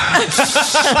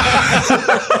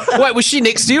 Wait, was she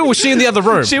next to you or was she in the other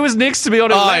room? She was next to me on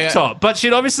her laptop. Yeah. But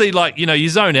she'd obviously, like, you know, you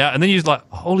zone out and then you're like,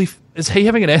 holy... Is he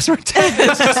having an asthma attack?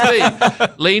 It's just me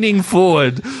leaning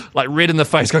forward, like red in the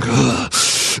face, going...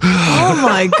 Oh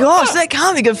my gosh, that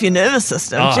can't be good for your nervous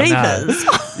system. Jeepers.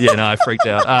 No. Yeah, no, I freaked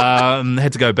out.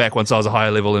 Had to go back once I was a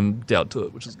higher level and dealt to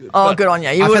it, which is good. Oh, good on you.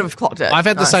 You would have clocked it. I've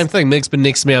had the same thing. Meg's been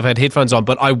next to me. I've had headphones on,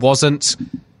 but I wasn't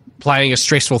playing a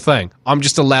stressful thing. I'm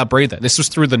just a loud breather. This was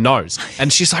through the nose.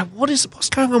 And she's like, what's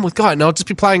going on with Guy? And I'll just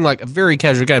be playing like a very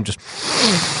casual game, just...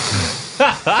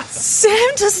 Sam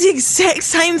does the exact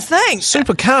same thing.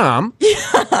 Super calm,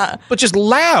 but just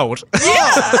loud.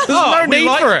 Yeah. No need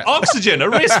for it. Oxygen,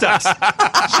 arrest us.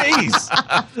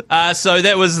 Jeez. So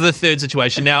that was the third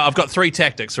situation. Now, I've got 3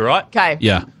 tactics, all right? Okay.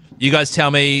 Yeah. You guys tell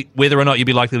me whether or not you'd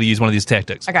be likely to use one of these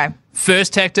tactics. Okay.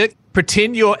 First tactic,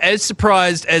 pretend you're as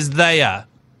surprised as they are.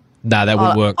 Nah, that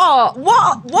wouldn't work. Oh,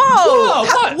 what? Whoa.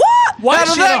 What? What? Why How is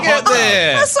did she that in a get hot-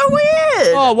 there? That's so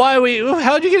weird. Oh, why are we...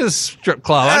 How'd you get a strip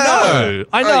club?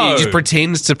 I know. You just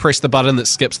pretend to press the button that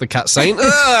skips the cutscene.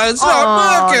 It's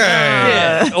not working.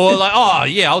 Yeah. Or like,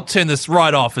 I'll turn this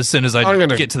right off as soon as I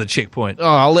get to the checkpoint. Oh,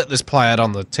 I'll let this play out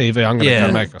on the TV. I'm going to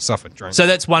go make myself a drink. So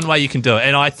that's one way you can do it.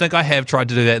 And I think I have tried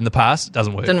to do that in the past. It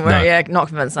doesn't work. Didn't work. Yeah, not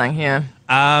convincing. Yeah.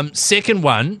 Second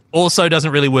one also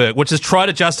doesn't really work, which is try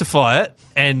to justify it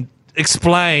and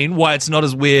explain why it's not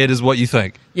as weird as what you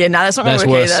think. Yeah, no, that's not going That's to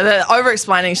work worse. either. The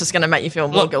over-explaining is just going to make you feel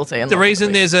more guilty. And The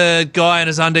reason there's a guy in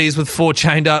his undies with 4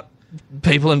 chained up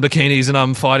people in bikinis and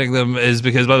I'm fighting them is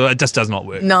because it just does not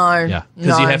work. No. Yeah.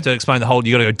 Because you have to explain the whole,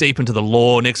 you got to go deep into the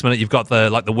law. Next minute you've got the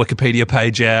Wikipedia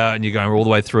page out and you're going all the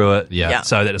way through it. Yeah.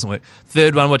 So that doesn't work.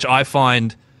 Third one, which I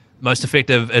find most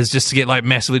effective, is just to get like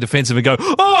massively defensive and go,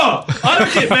 oh, I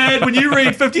don't get mad when you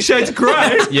read 50 Shades of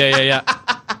Grey. Yeah.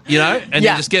 You know, and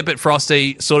then just get a bit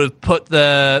frosty, sort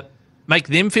of make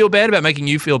them feel bad about making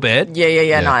you feel bad.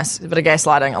 Yeah, nice. A bit of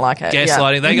gaslighting, I like it.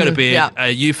 Gaslighting, they go to bed, Yeah.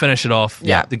 you finish it off,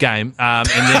 the game, and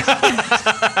then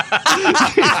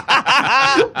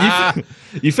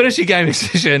you finish your gaming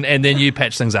session, and then you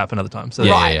patch things up another time. So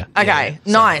Right. Okay.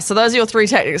 Nice. So those are your 3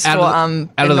 tactics Out for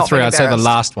of the not 3, being I'd say the embarrassed.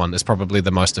 last one is probably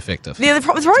the most effective. Yeah, they're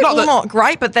probably all not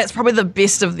great, but that's probably the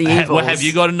best of the evils. Well, have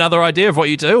you got another idea of what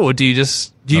you do, or do you Not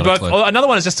a both? clue. Or another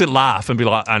one is just to laugh and be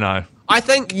like, I know. I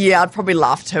think Yeah, I'd probably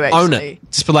laugh too. Actually, own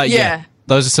it. Just be like, yeah, Yeah.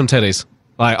 those are some titties.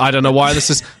 Like, I don't know why this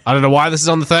is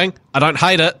on the thing. I don't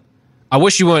hate it. I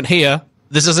wish you weren't here.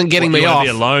 This isn't getting You me wanna off. be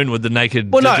alone with the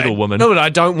naked digital woman. No, but I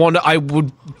don't want to. I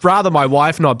would rather my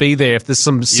wife not be there if there's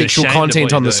some sexual ashamed of content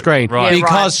what on you the do. screen Right. Yeah,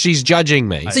 because right. she's judging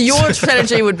me. So your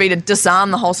strategy would be to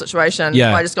disarm the whole situation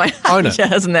by just going, Own it.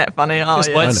 yeah, isn't that funny? Oh,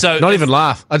 yeah. Well, so not if- even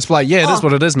laugh. I just be like, yeah, it is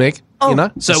what it is, Mick. You know.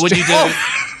 So would you do?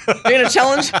 You're going to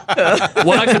challenge?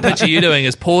 What I can picture you doing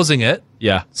is pausing it,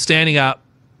 Yeah. standing up,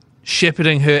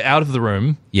 shepherding her out of the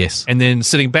room, Yes. and then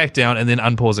sitting back down and then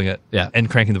unpausing it, Yeah. and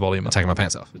cranking the volume up. Taking my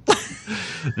pants off.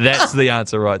 That's the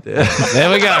answer right there. There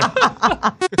we go.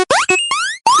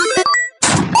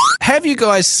 Have you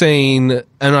guys seen,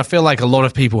 and I feel like a lot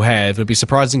of people have, it'd be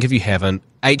surprising if you haven't,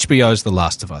 HBO's The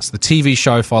Last of Us, the TV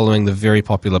show following the very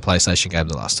popular PlayStation game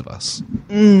The Last of Us?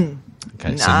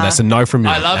 Okay, so that's a no from you.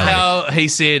 I love Ellie. how he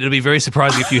said it'd be very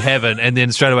surprising if you haven't, and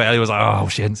then straight away Ellie was like, "Oh,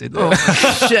 she hadn't said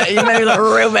that." Shit, you made me look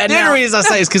real bad The now. only reason I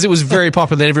say is because it was very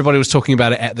popular and everybody was talking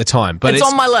about it at the time. But It's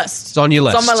on my list. It's on your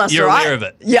list. It's on my list, You're right? aware of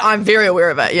it? Yeah, I'm very aware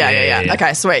of it. Yeah. Yeah.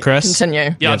 Okay, sweet. Chris?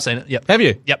 Continue. Yeah, I've seen it. Yep. Have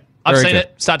you? Yep. I've Very seen good.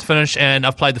 it start to finish, and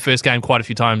I've played the first game quite a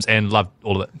few times and loved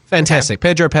all of it. Fantastic.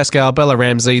 Pedro Pascal, Bella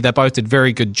Ramsey, they both did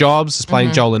very good jobs as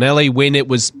playing Joel and Ellie. When it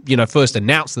was, first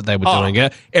announced that they were doing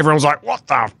it, everyone was like, what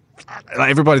the? Like,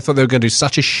 everybody thought they were going to do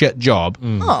such a shit job.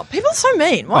 Oh, people are so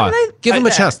mean. Why do they Give them a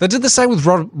that? chance. They did the same with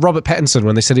Robert Pattinson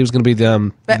when they said he was going to be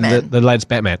the Batman. the latest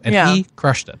Batman, and Yeah. he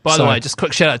crushed it. By the way, just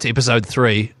quick shout out to episode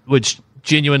 3, which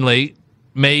genuinely,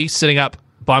 me sitting up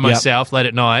by myself late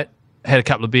at night, had a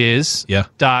couple of beers,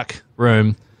 dark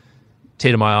room,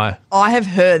 tear to my eye. I have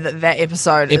heard that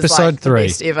episode is Episode like 3. the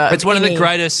best ever. It's one of the Any-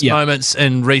 greatest moments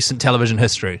in recent television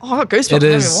history. Oh, I got goosebumps. It I haven't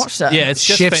is- even watched it. Yeah, it's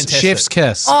just Chef's fantastic.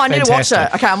 kiss. Oh, I need to watch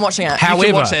Fantastic. it. Okay, I'm watching it. You can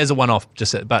However, watch it as a one-off,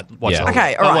 but watch Yeah. the whole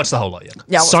Okay, lot. all right. Watch the whole lot,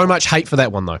 Yeah, I'll so watch much hate for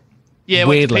that one though. Yeah,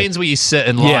 well, it Weirdly. depends where you sit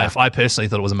in Yeah. life. I personally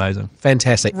thought it was amazing.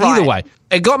 Fantastic. Right. Either way,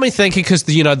 it got me thinking because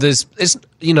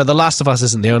The Last of Us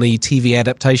isn't the only TV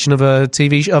adaptation of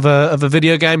a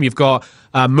video game. You've got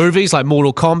movies like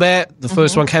Mortal Kombat. The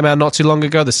first one came out not too long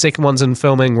ago. The second one's in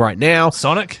filming right now.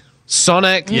 Sonic,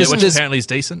 Sonic, which apparently is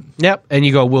decent. Yep, and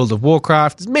you got World of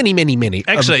Warcraft. There's many.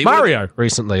 Actually, Mario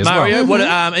recently as Mario,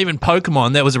 well. even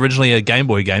Pokemon, that was originally a Game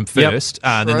Boy game first,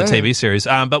 then the True. TV series.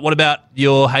 But what about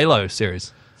your Halo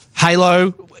series?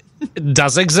 Halo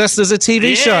does exist as a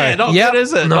TV show. Yeah, not good,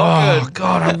 is it? Not Oh good.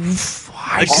 God,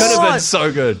 It could have been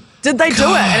so good. Did they do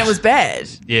it and it was bad?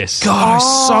 Yes. I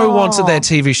so wanted that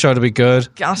TV show to be good.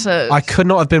 Gutted. I could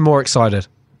not have been more excited.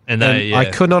 And And they, I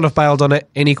could not have bailed on it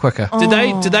any quicker. Did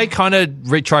they kind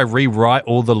of try rewrite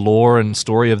all the lore and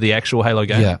story of the actual Halo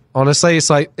game? Yeah, honestly, it's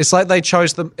like they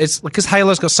chose them. It's because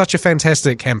Halo's got such a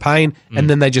fantastic campaign, and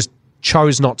then they just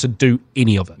chose not to do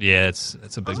any of it. Yeah, it's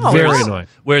a big Very annoying.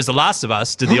 Whereas The Last of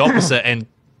Us did the opposite and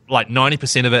like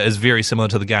 90% of it is very similar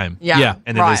to the game. Yeah.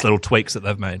 And then there's little tweaks that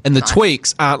they've made. And the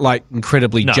tweaks aren't like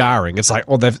incredibly jarring. It's like,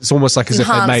 it's almost like as if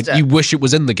they made, you wish it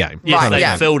was in the game. Yeah,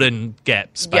 they filled in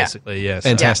gaps, basically. Yeah.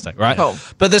 Fantastic, right? Cool.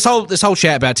 But this whole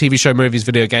chat about TV show, movies,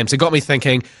 video games, it got me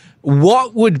thinking,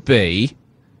 what would be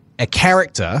a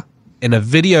character in a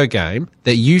video game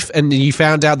that you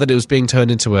found out that it was being turned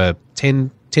into a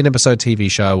 10 episode TV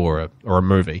show or a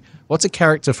movie? What's a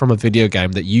character from a video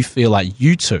game that you feel like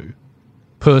you two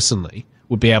personally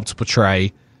would be able to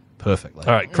portray perfectly?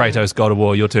 All right, Kratos, God of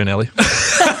War, your turn, Ellie.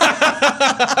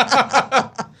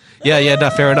 No,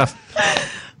 fair enough.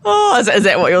 Oh, is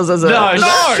that what yours is? No. Is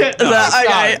that,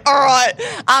 okay, all right.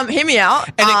 Hear me out.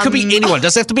 And it could be anyone. It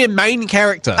doesn't have to be a main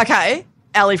character. Okay,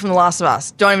 Ellie from The Last of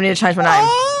Us. Don't even need to change my name.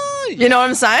 You know what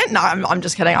I'm saying? No, I'm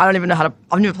just kidding. I don't even know how to.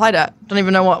 I've never played it. Don't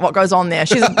even know what goes on there.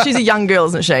 She's a young girl,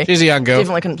 isn't she? She's a young girl.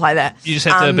 Definitely couldn't play that. You just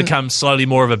have to become slowly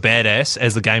more of a badass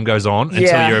as the game goes on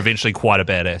until you're eventually quite a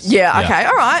badass. Yeah. Okay.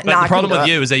 All right. But the problem with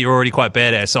you is that you're already quite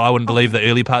badass, so I wouldn't believe the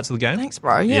early parts of the game. Thanks,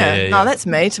 bro. Yeah. No, that's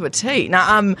me to a T.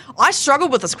 Now, I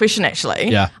struggled with this question actually.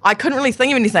 Yeah. I couldn't really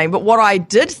think of anything, but what I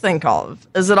did think of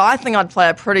is that I think I'd play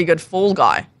a pretty good Fall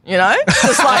Guy. You know,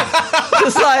 just like.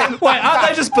 Wait, aren't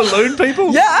they just balloon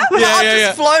people? Yeah.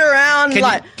 Just float around.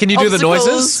 Can you do the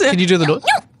noises? Can you do the noise?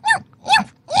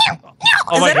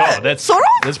 Oh my god, that's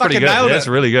pretty good. That's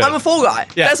really good. I'm a Fall Guy.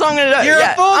 Yeah. That's what I'm going to do. You're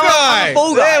a Fall Guy. I'm a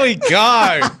Fall Guy. There we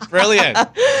go. Brilliant.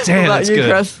 Damn, that's you, good.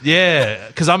 Chris? Yeah,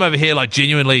 because I'm over here like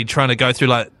genuinely trying to go through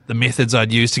like the methods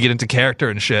I'd use to get into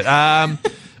character and shit. I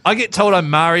get told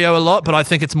I'm Mario a lot, but I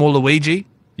think it's more Luigi.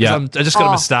 Yeah, I just got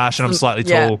a moustache and I'm slightly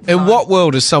tall. In what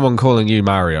world is someone calling you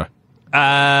Mario?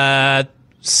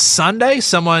 Sunday,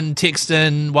 someone texted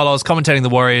in while I was commentating the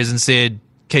Warriors and said,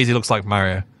 Keezy looks like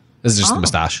Mario. This is just the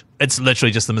moustache. It's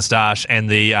literally just the moustache and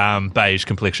the beige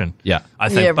complexion. Yeah. I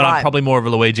think, but I'm probably more of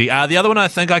a Luigi. The other one I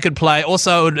think I could play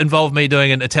also would involve me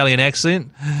doing an Italian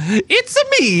accent. It's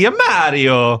me,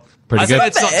 Mario. Pretty good.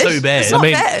 It's not too bad. It's not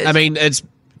bad. I mean, it's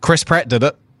Chris Pratt did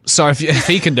it. So if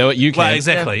he can do it, you can. Well,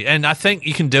 exactly. And I think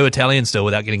you can do Italian still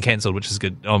without getting cancelled, which is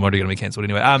good. Oh, I'm already going to be cancelled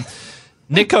anyway.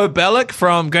 Nico Bellic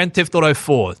from Grand Theft Auto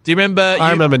 4. Do you remember? I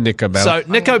remember Nico Bellic. So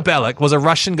Nico Bellic was a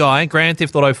Russian guy, Grand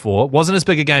Theft Auto 4. Wasn't as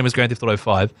big a game as Grand Theft Auto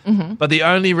 5. Mm-hmm. But the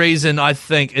only reason I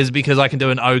think is because I can do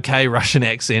an okay Russian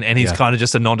accent and he's kind of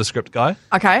just a nondescript guy.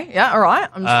 Okay, yeah, all right.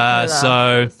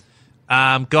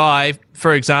 Guy,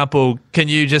 for example, can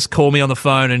you just call me on the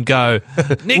phone and go,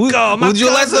 Nico, would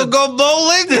you like to go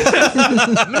bowling?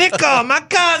 Nico, my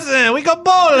cousin, we go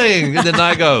bowling. And then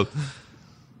I go,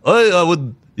 I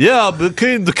would, yeah, but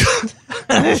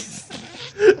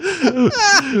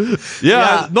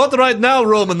not right now,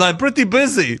 Roman. I'm pretty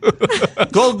busy.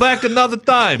 Call back another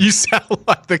time. You sound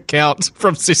like the Count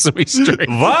from Sesame Street.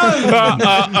 One,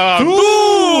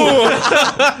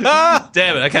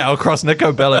 Damn it. Okay, I'll cross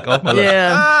Nico Bellic off my list.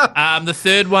 Yeah. The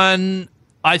third one,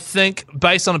 I think,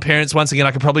 based on appearance, once again,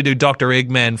 I could probably do Dr.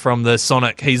 Eggman from the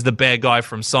Sonic. He's the bad guy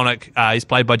from Sonic. He's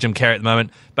played by Jim Carrey at the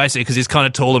moment, basically because he's kind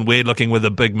of tall and weird looking with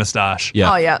a big moustache.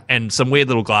 Yeah. Oh, yeah. And some weird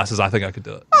little glasses. I think I could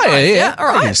do it. Oh, yeah. All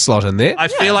right. You can slot in there. I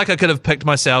feel like I could have picked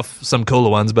myself some cooler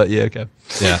ones, but yeah, okay.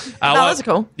 Yeah. Those are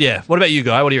cool. Yeah. What about you,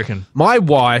 Guy? What do you reckon? My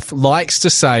wife likes to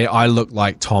say I look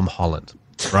like Tom Holland.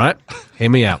 Right? Hear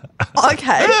me out.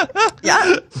 Okay.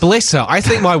 Yeah. Bless her. I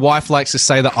think my wife likes to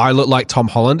say that I look like Tom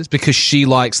Holland because she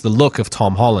likes the look of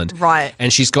Tom Holland. Right.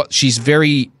 And she's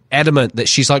very adamant that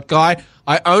she's like, Guy,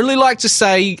 I only like to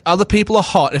say other people are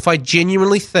hot if I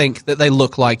genuinely think that they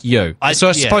look like you. So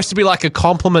it's supposed to be like a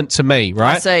compliment to me,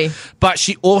 right? I see. But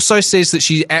she also says that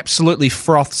she absolutely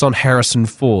froths on Harrison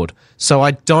Ford. So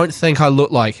I don't think I look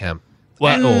like him.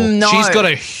 At all. No. She's got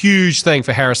a huge thing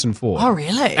for Harrison Ford. Oh,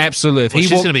 really? Absolutely. Well, she's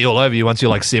going to be all over you once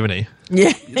you're like 70.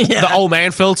 Yeah. The old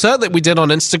man filter that we did on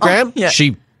Instagram,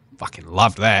 she fucking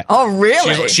loved that. Oh,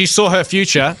 really? She saw her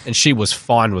future and she was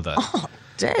fine with it. Oh,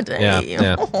 daddy.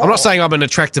 Yeah. I'm not saying I'm an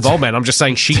attractive old man. I'm just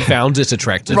saying she found it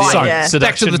attractive. Right, so yeah.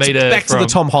 back to the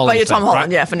Tom Holland But you're Tom thing, Holland,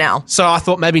 right? yeah, for now. So I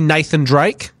thought maybe Nathan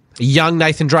Drake, a young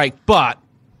Nathan Drake, but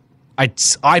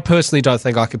I personally don't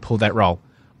think I could pull that role.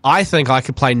 I think I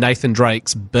could play Nathan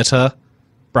Drake's bitter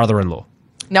brother-in-law.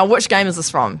 Now, which game is this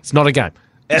from? It's not a game.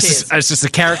 It's just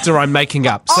a character I'm making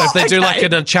up. So if they do like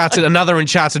another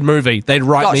Uncharted movie, they'd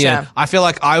write me in. I feel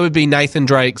like I would be Nathan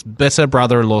Drake's bitter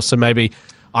brother-in-law. So maybe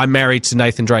I'm married to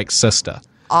Nathan Drake's sister.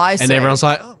 I see. And everyone's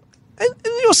like, oh,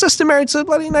 your sister married to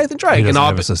bloody Nathan Drake. He doesn't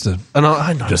have a sister. And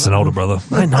I know. Just an older brother.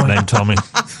 I know. Named Tommy.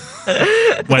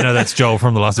 Wait, no, that's Joel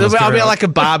from The Last of Us. I'll be at like a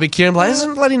barbecue and be like,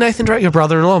 isn't bloody Nathan Drake your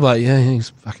brother-in-law? I'm like, yeah,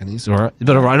 he's all right.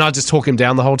 But all right. And I just talk him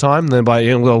down the whole time. And then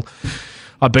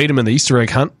I beat him in the Easter egg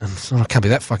hunt. And I can't be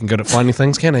that fucking good at finding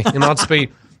things, can he? And I'd just be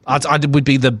I would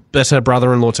be the bitter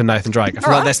brother-in-law to Nathan Drake. I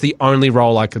feel like that's the only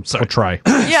role I could portray.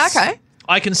 Yeah, okay.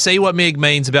 I can see what Meg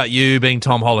means about you being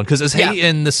Tom Holland, because is he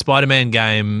in the Spider-Man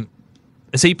game?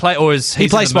 Is he play or is he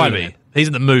plays Spider-Man? Movie? He's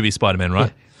in the movie Spider-Man,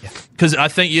 right? Because I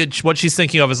think what she's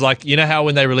thinking of is like, you know how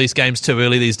when they release games too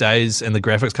early these days and the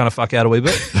graphics kind of fuck out a wee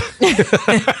bit?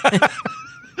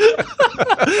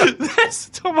 That's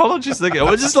Tom Holland she's thinking.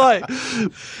 We're just like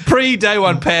pre-day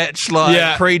one patch,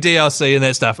 like pre-DLC and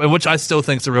that stuff, and which I still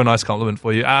think is a real nice compliment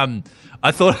for you.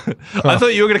 I thought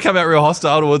you were going to come out real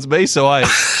hostile towards me, so I...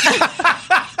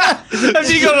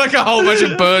 Have you got like a whole bunch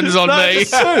of burns on me?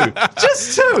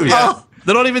 Just two. Yeah.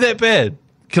 They're not even that bad.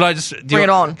 Can I just bring it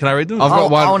on? Can I read them? I've got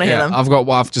one. I want to hear them. I've got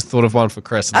one. I've just thought of one for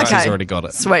Chris. And he's already got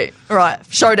it. Sweet. All right.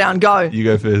 Showdown. Go. You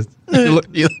go first.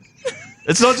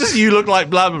 It's not just you look like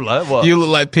blah blah blah. What? You look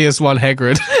like PS1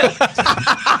 Hagrid.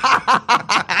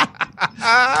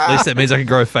 At least that means I can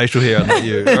grow facial hair, unlike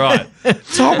you. Right.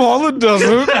 Tom Holland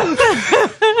doesn't.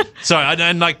 Sorry,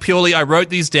 and like purely, I wrote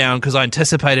these down because I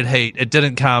anticipated heat. It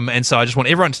didn't come, and so I just want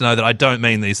everyone to know that I don't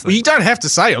mean these things. Well, you don't have to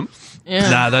say them. Yeah.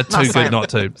 Nah, they're too good not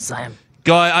to. Same.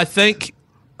 Guy, I think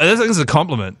this is a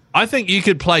compliment. I think you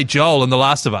could play Joel in The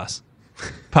Last of Us,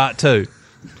 Part 2.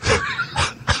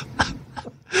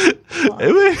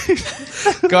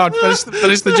 God,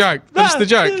 finish the joke. Finish the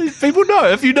joke. People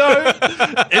know. If you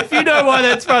know why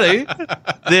that's funny,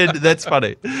 then that's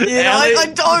funny. Yeah, I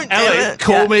don't. Ellie,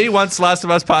 call me once Last of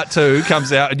Us Part 2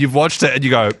 comes out and you've watched it and you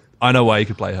go, I know why you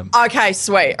could play him. Okay,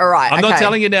 sweet. All right. I'm not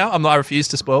telling you now. I refuse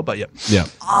to spoil, but yeah. Yeah.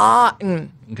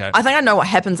 Okay. I think I know what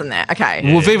happens in that. Okay.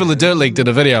 Well, Viva La Dirt League did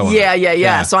a video on it.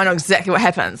 Yeah. So I know exactly what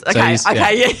happens. Okay. So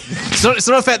yeah. It's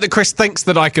not the fact that Chris thinks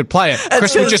that I could play it.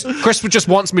 Chris just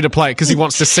wants me to play it because he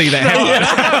wants to see that happen.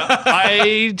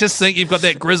 I just think you've got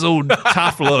that grizzled,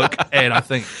 tough look, and I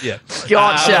think,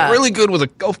 Gotcha. Really good with a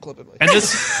golf club in my And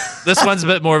this one's a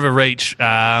bit more of a reach.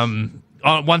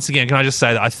 Once again, can I just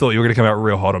say that I thought you were going to come out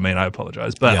real hot on me, and I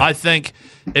apologize. But I think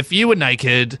if you were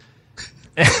naked,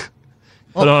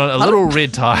 put on a little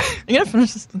red tie, You gonna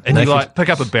finish this? and you like pick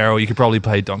up a barrel, you could probably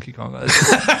play Donkey Kong.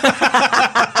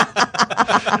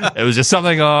 It was just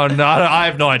something on. I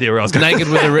have no idea where I was going. naked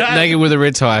with a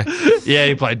red tie. Yeah,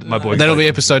 he played my boy. That'll be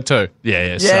episode 2.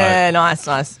 Yeah. Yeah,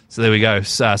 nice. So there we go.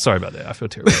 Sorry about that. I feel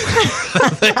terrible.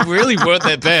 They really weren't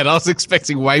that bad. I was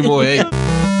expecting way more heat.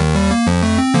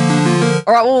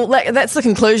 All right, well, that's the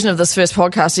conclusion of this first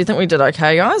podcast. Do you think we did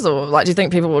okay, guys? Or do you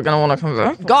think people are going to want to come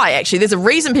back? Guy, actually, there's a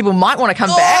reason people might want to come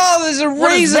back. Oh, there's a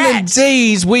reason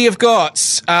indeed. We have got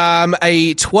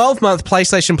a 12-month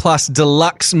PlayStation Plus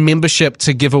Deluxe membership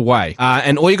to give away.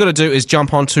 And all you got to do is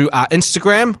jump onto our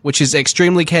Instagram, which is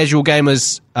Extremely Casual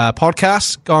Gamers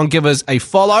Podcast. Go and give us a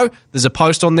follow. There's a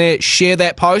post on there. Share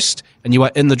that post, and you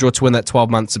are in the draw to win that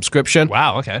 12-month subscription.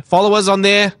 Wow, okay. Follow us on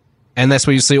there. And that's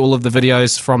where you see all of the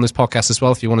videos from this podcast as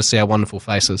well, if you want to see our wonderful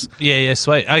faces. Yeah,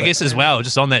 sweet. I guess as well,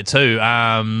 just on that too,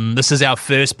 this is our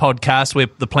first podcast where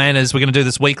the plan is we're going to do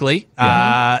this weekly.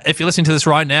 If you're listening to this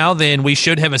right now, then we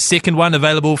should have a second one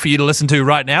available for you to listen to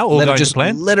right now, or going to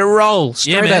plan. Let it roll.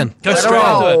 Straight in. Go straight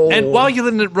into it. And while you're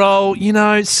letting it roll,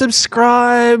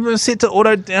 subscribe, set to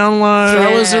auto-download.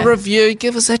 Throw us a review.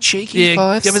 Give us a cheeky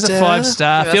 5-star. Give us a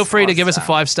 5-star. Feel free to give us a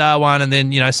 5-star one, and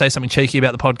then, say something cheeky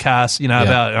about the podcast,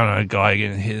 about, I don't know, guy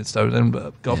getting hit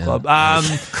golf club.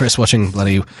 Chris watching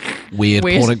bloody weird.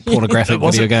 Pornographic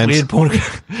video games. Weird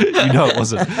pornographic. It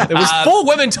wasn't. It was 4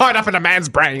 women tied up in a man's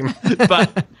brain.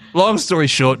 But long story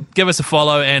short, give us a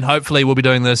follow, and hopefully we'll be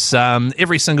doing this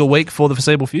every single week for the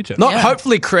foreseeable future. Not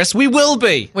hopefully, Chris. We will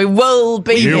be. We will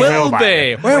be. We will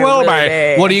be.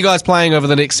 What are you guys playing over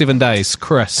the next 7 days,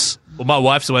 Chris? Well, my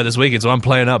wife's away this weekend, so I'm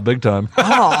playing up big time.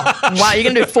 Oh, wow. You're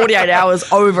going to do 48 hours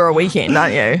over a weekend,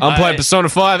 aren't you? I'm playing Persona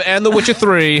 5 and The Witcher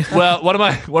 3. Well, one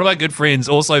of my good friends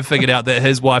also figured out that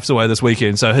his wife's away this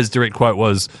weekend, so his direct quote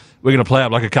was, we're going to play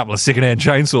up like a couple of secondhand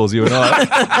chainsaws, you and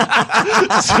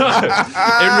I. So,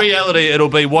 in reality, it'll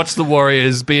be watch the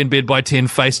Warriors, be in bed by 10,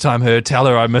 FaceTime her, tell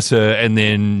her I miss her, and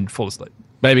then fall asleep.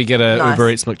 Maybe get a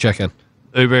Uber Eats McChicken.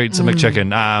 Uber Eats and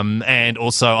McChicken. And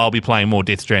also, I'll be playing more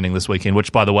Death Stranding this weekend,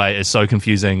 which, by the way, is so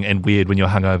confusing and weird when you're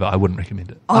hungover. I wouldn't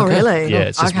recommend it. Oh, really? Yeah,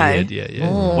 it's just weird. Yeah.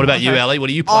 What about you, Ellie? What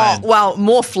are you playing? Oh, well,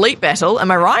 more Fleet Battle,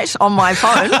 am I right? On my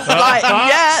phone.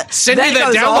 Send me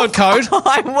that download code.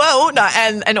 I will. No,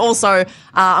 and also,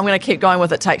 I'm going to keep going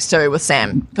with It Takes Two with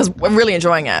Sam, because we're really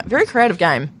enjoying it. Very creative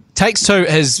game. Takes Two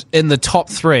is in the top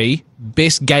 3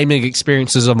 best gaming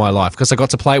experiences of my life, because I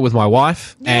got to play it with my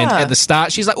wife, and at the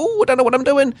start she's like, "Oh, I don't know what I'm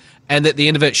doing," and at the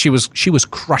end of it, she was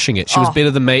crushing it. She was better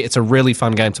than me. It's a really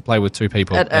fun game to play with 2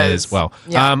 people as well.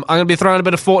 Yeah. I'm going to be throwing a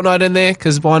bit of Fortnite in there,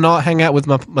 because why not hang out with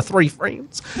my 3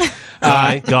 friends?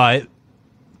 Guy,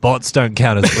 Bots don't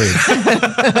count as friends.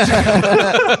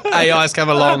 AI's come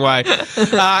a long way.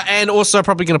 And also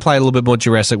probably going to play a little bit more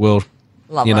Jurassic World.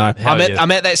 Love you know, it.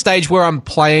 I'm at that stage where I'm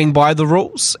playing by the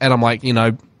rules and I'm like,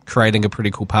 creating a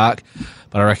pretty cool park.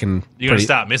 But I reckon you're going to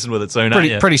start messing with it soon, aren't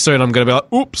you? Pretty soon I'm going to be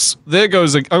like, oops, there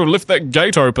goes lift that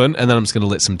gate open. And then I'm just going to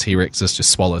let some T-Rexes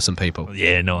just swallow some people.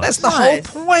 Yeah, nice. That's the whole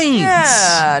point.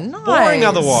 Yeah, nice. Boring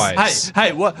otherwise.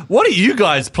 Hey, what are you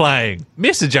guys playing?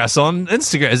 Message us on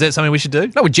Instagram. Is that something we should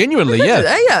do? No, genuinely,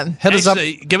 yeah. Hit us up.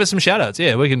 Give us some shout outs.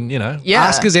 Yeah, we can,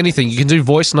 Ask us anything. You can do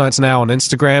voice notes now on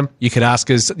Instagram. You could ask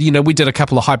us, we did a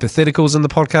couple of hypotheticals in the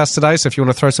podcast today. So if you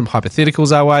want to throw some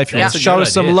hypotheticals our way, if you want to show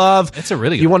us some love, that's a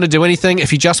really good you want to do anything,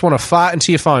 if you just want to fart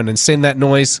into your phone and send that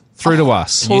noise through to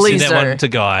us. You send that one to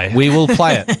Guy. We will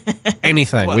play it.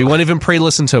 Anything. We won't even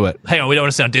pre-listen to it. Hang on, we don't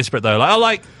want to sound desperate though. We'll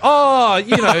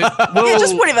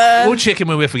just whatever. We'll check in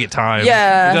when we get time.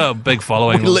 Yeah. We've got a big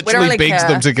following. We literally begged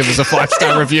them to give us a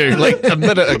 5-star review like a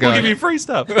minute ago. We'll give you free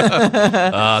stuff.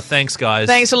 Thanks, guys.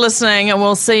 Thanks for listening, and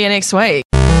we'll see you next week.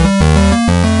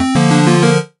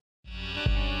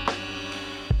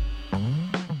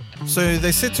 So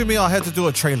they said to me I had to do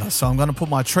a trailer, so I'm going to put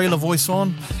my trailer voice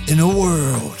on. In a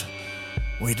world,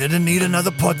 we didn't need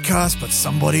another podcast, but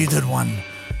somebody did one.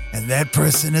 And that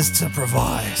person is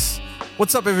Timprovise.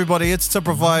 What's up, everybody? It's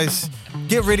Timprovise.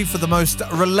 Get ready for the most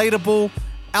relatable,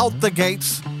 out the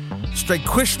gates, straight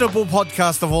questionable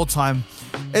podcast of all time.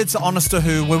 It's Honest to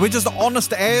Who, where we're just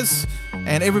honest as,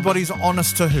 and everybody's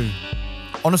honest to who.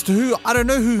 Honest to who? I don't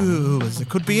know who is. It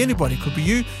could be anybody. Could be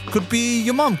you. Could be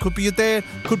your mum. Could be your dad.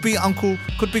 Could be uncle.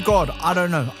 Could be God. I don't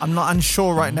know. I'm not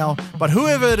unsure right now. But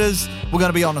whoever it is, we're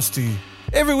going to be honest to you.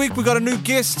 Every week we got a new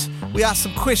guest. We ask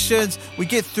some questions. We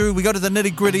get through. We go to the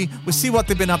nitty gritty. We see what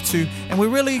they've been up to. And we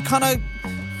really kind of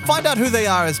find out who they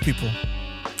are as people.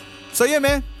 So yeah,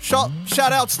 man. Shout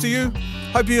outs to you.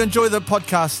 Hope you enjoy the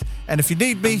podcast. And if you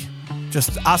need me,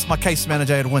 just ask my case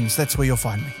manager at Wins. That's where you'll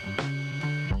find me.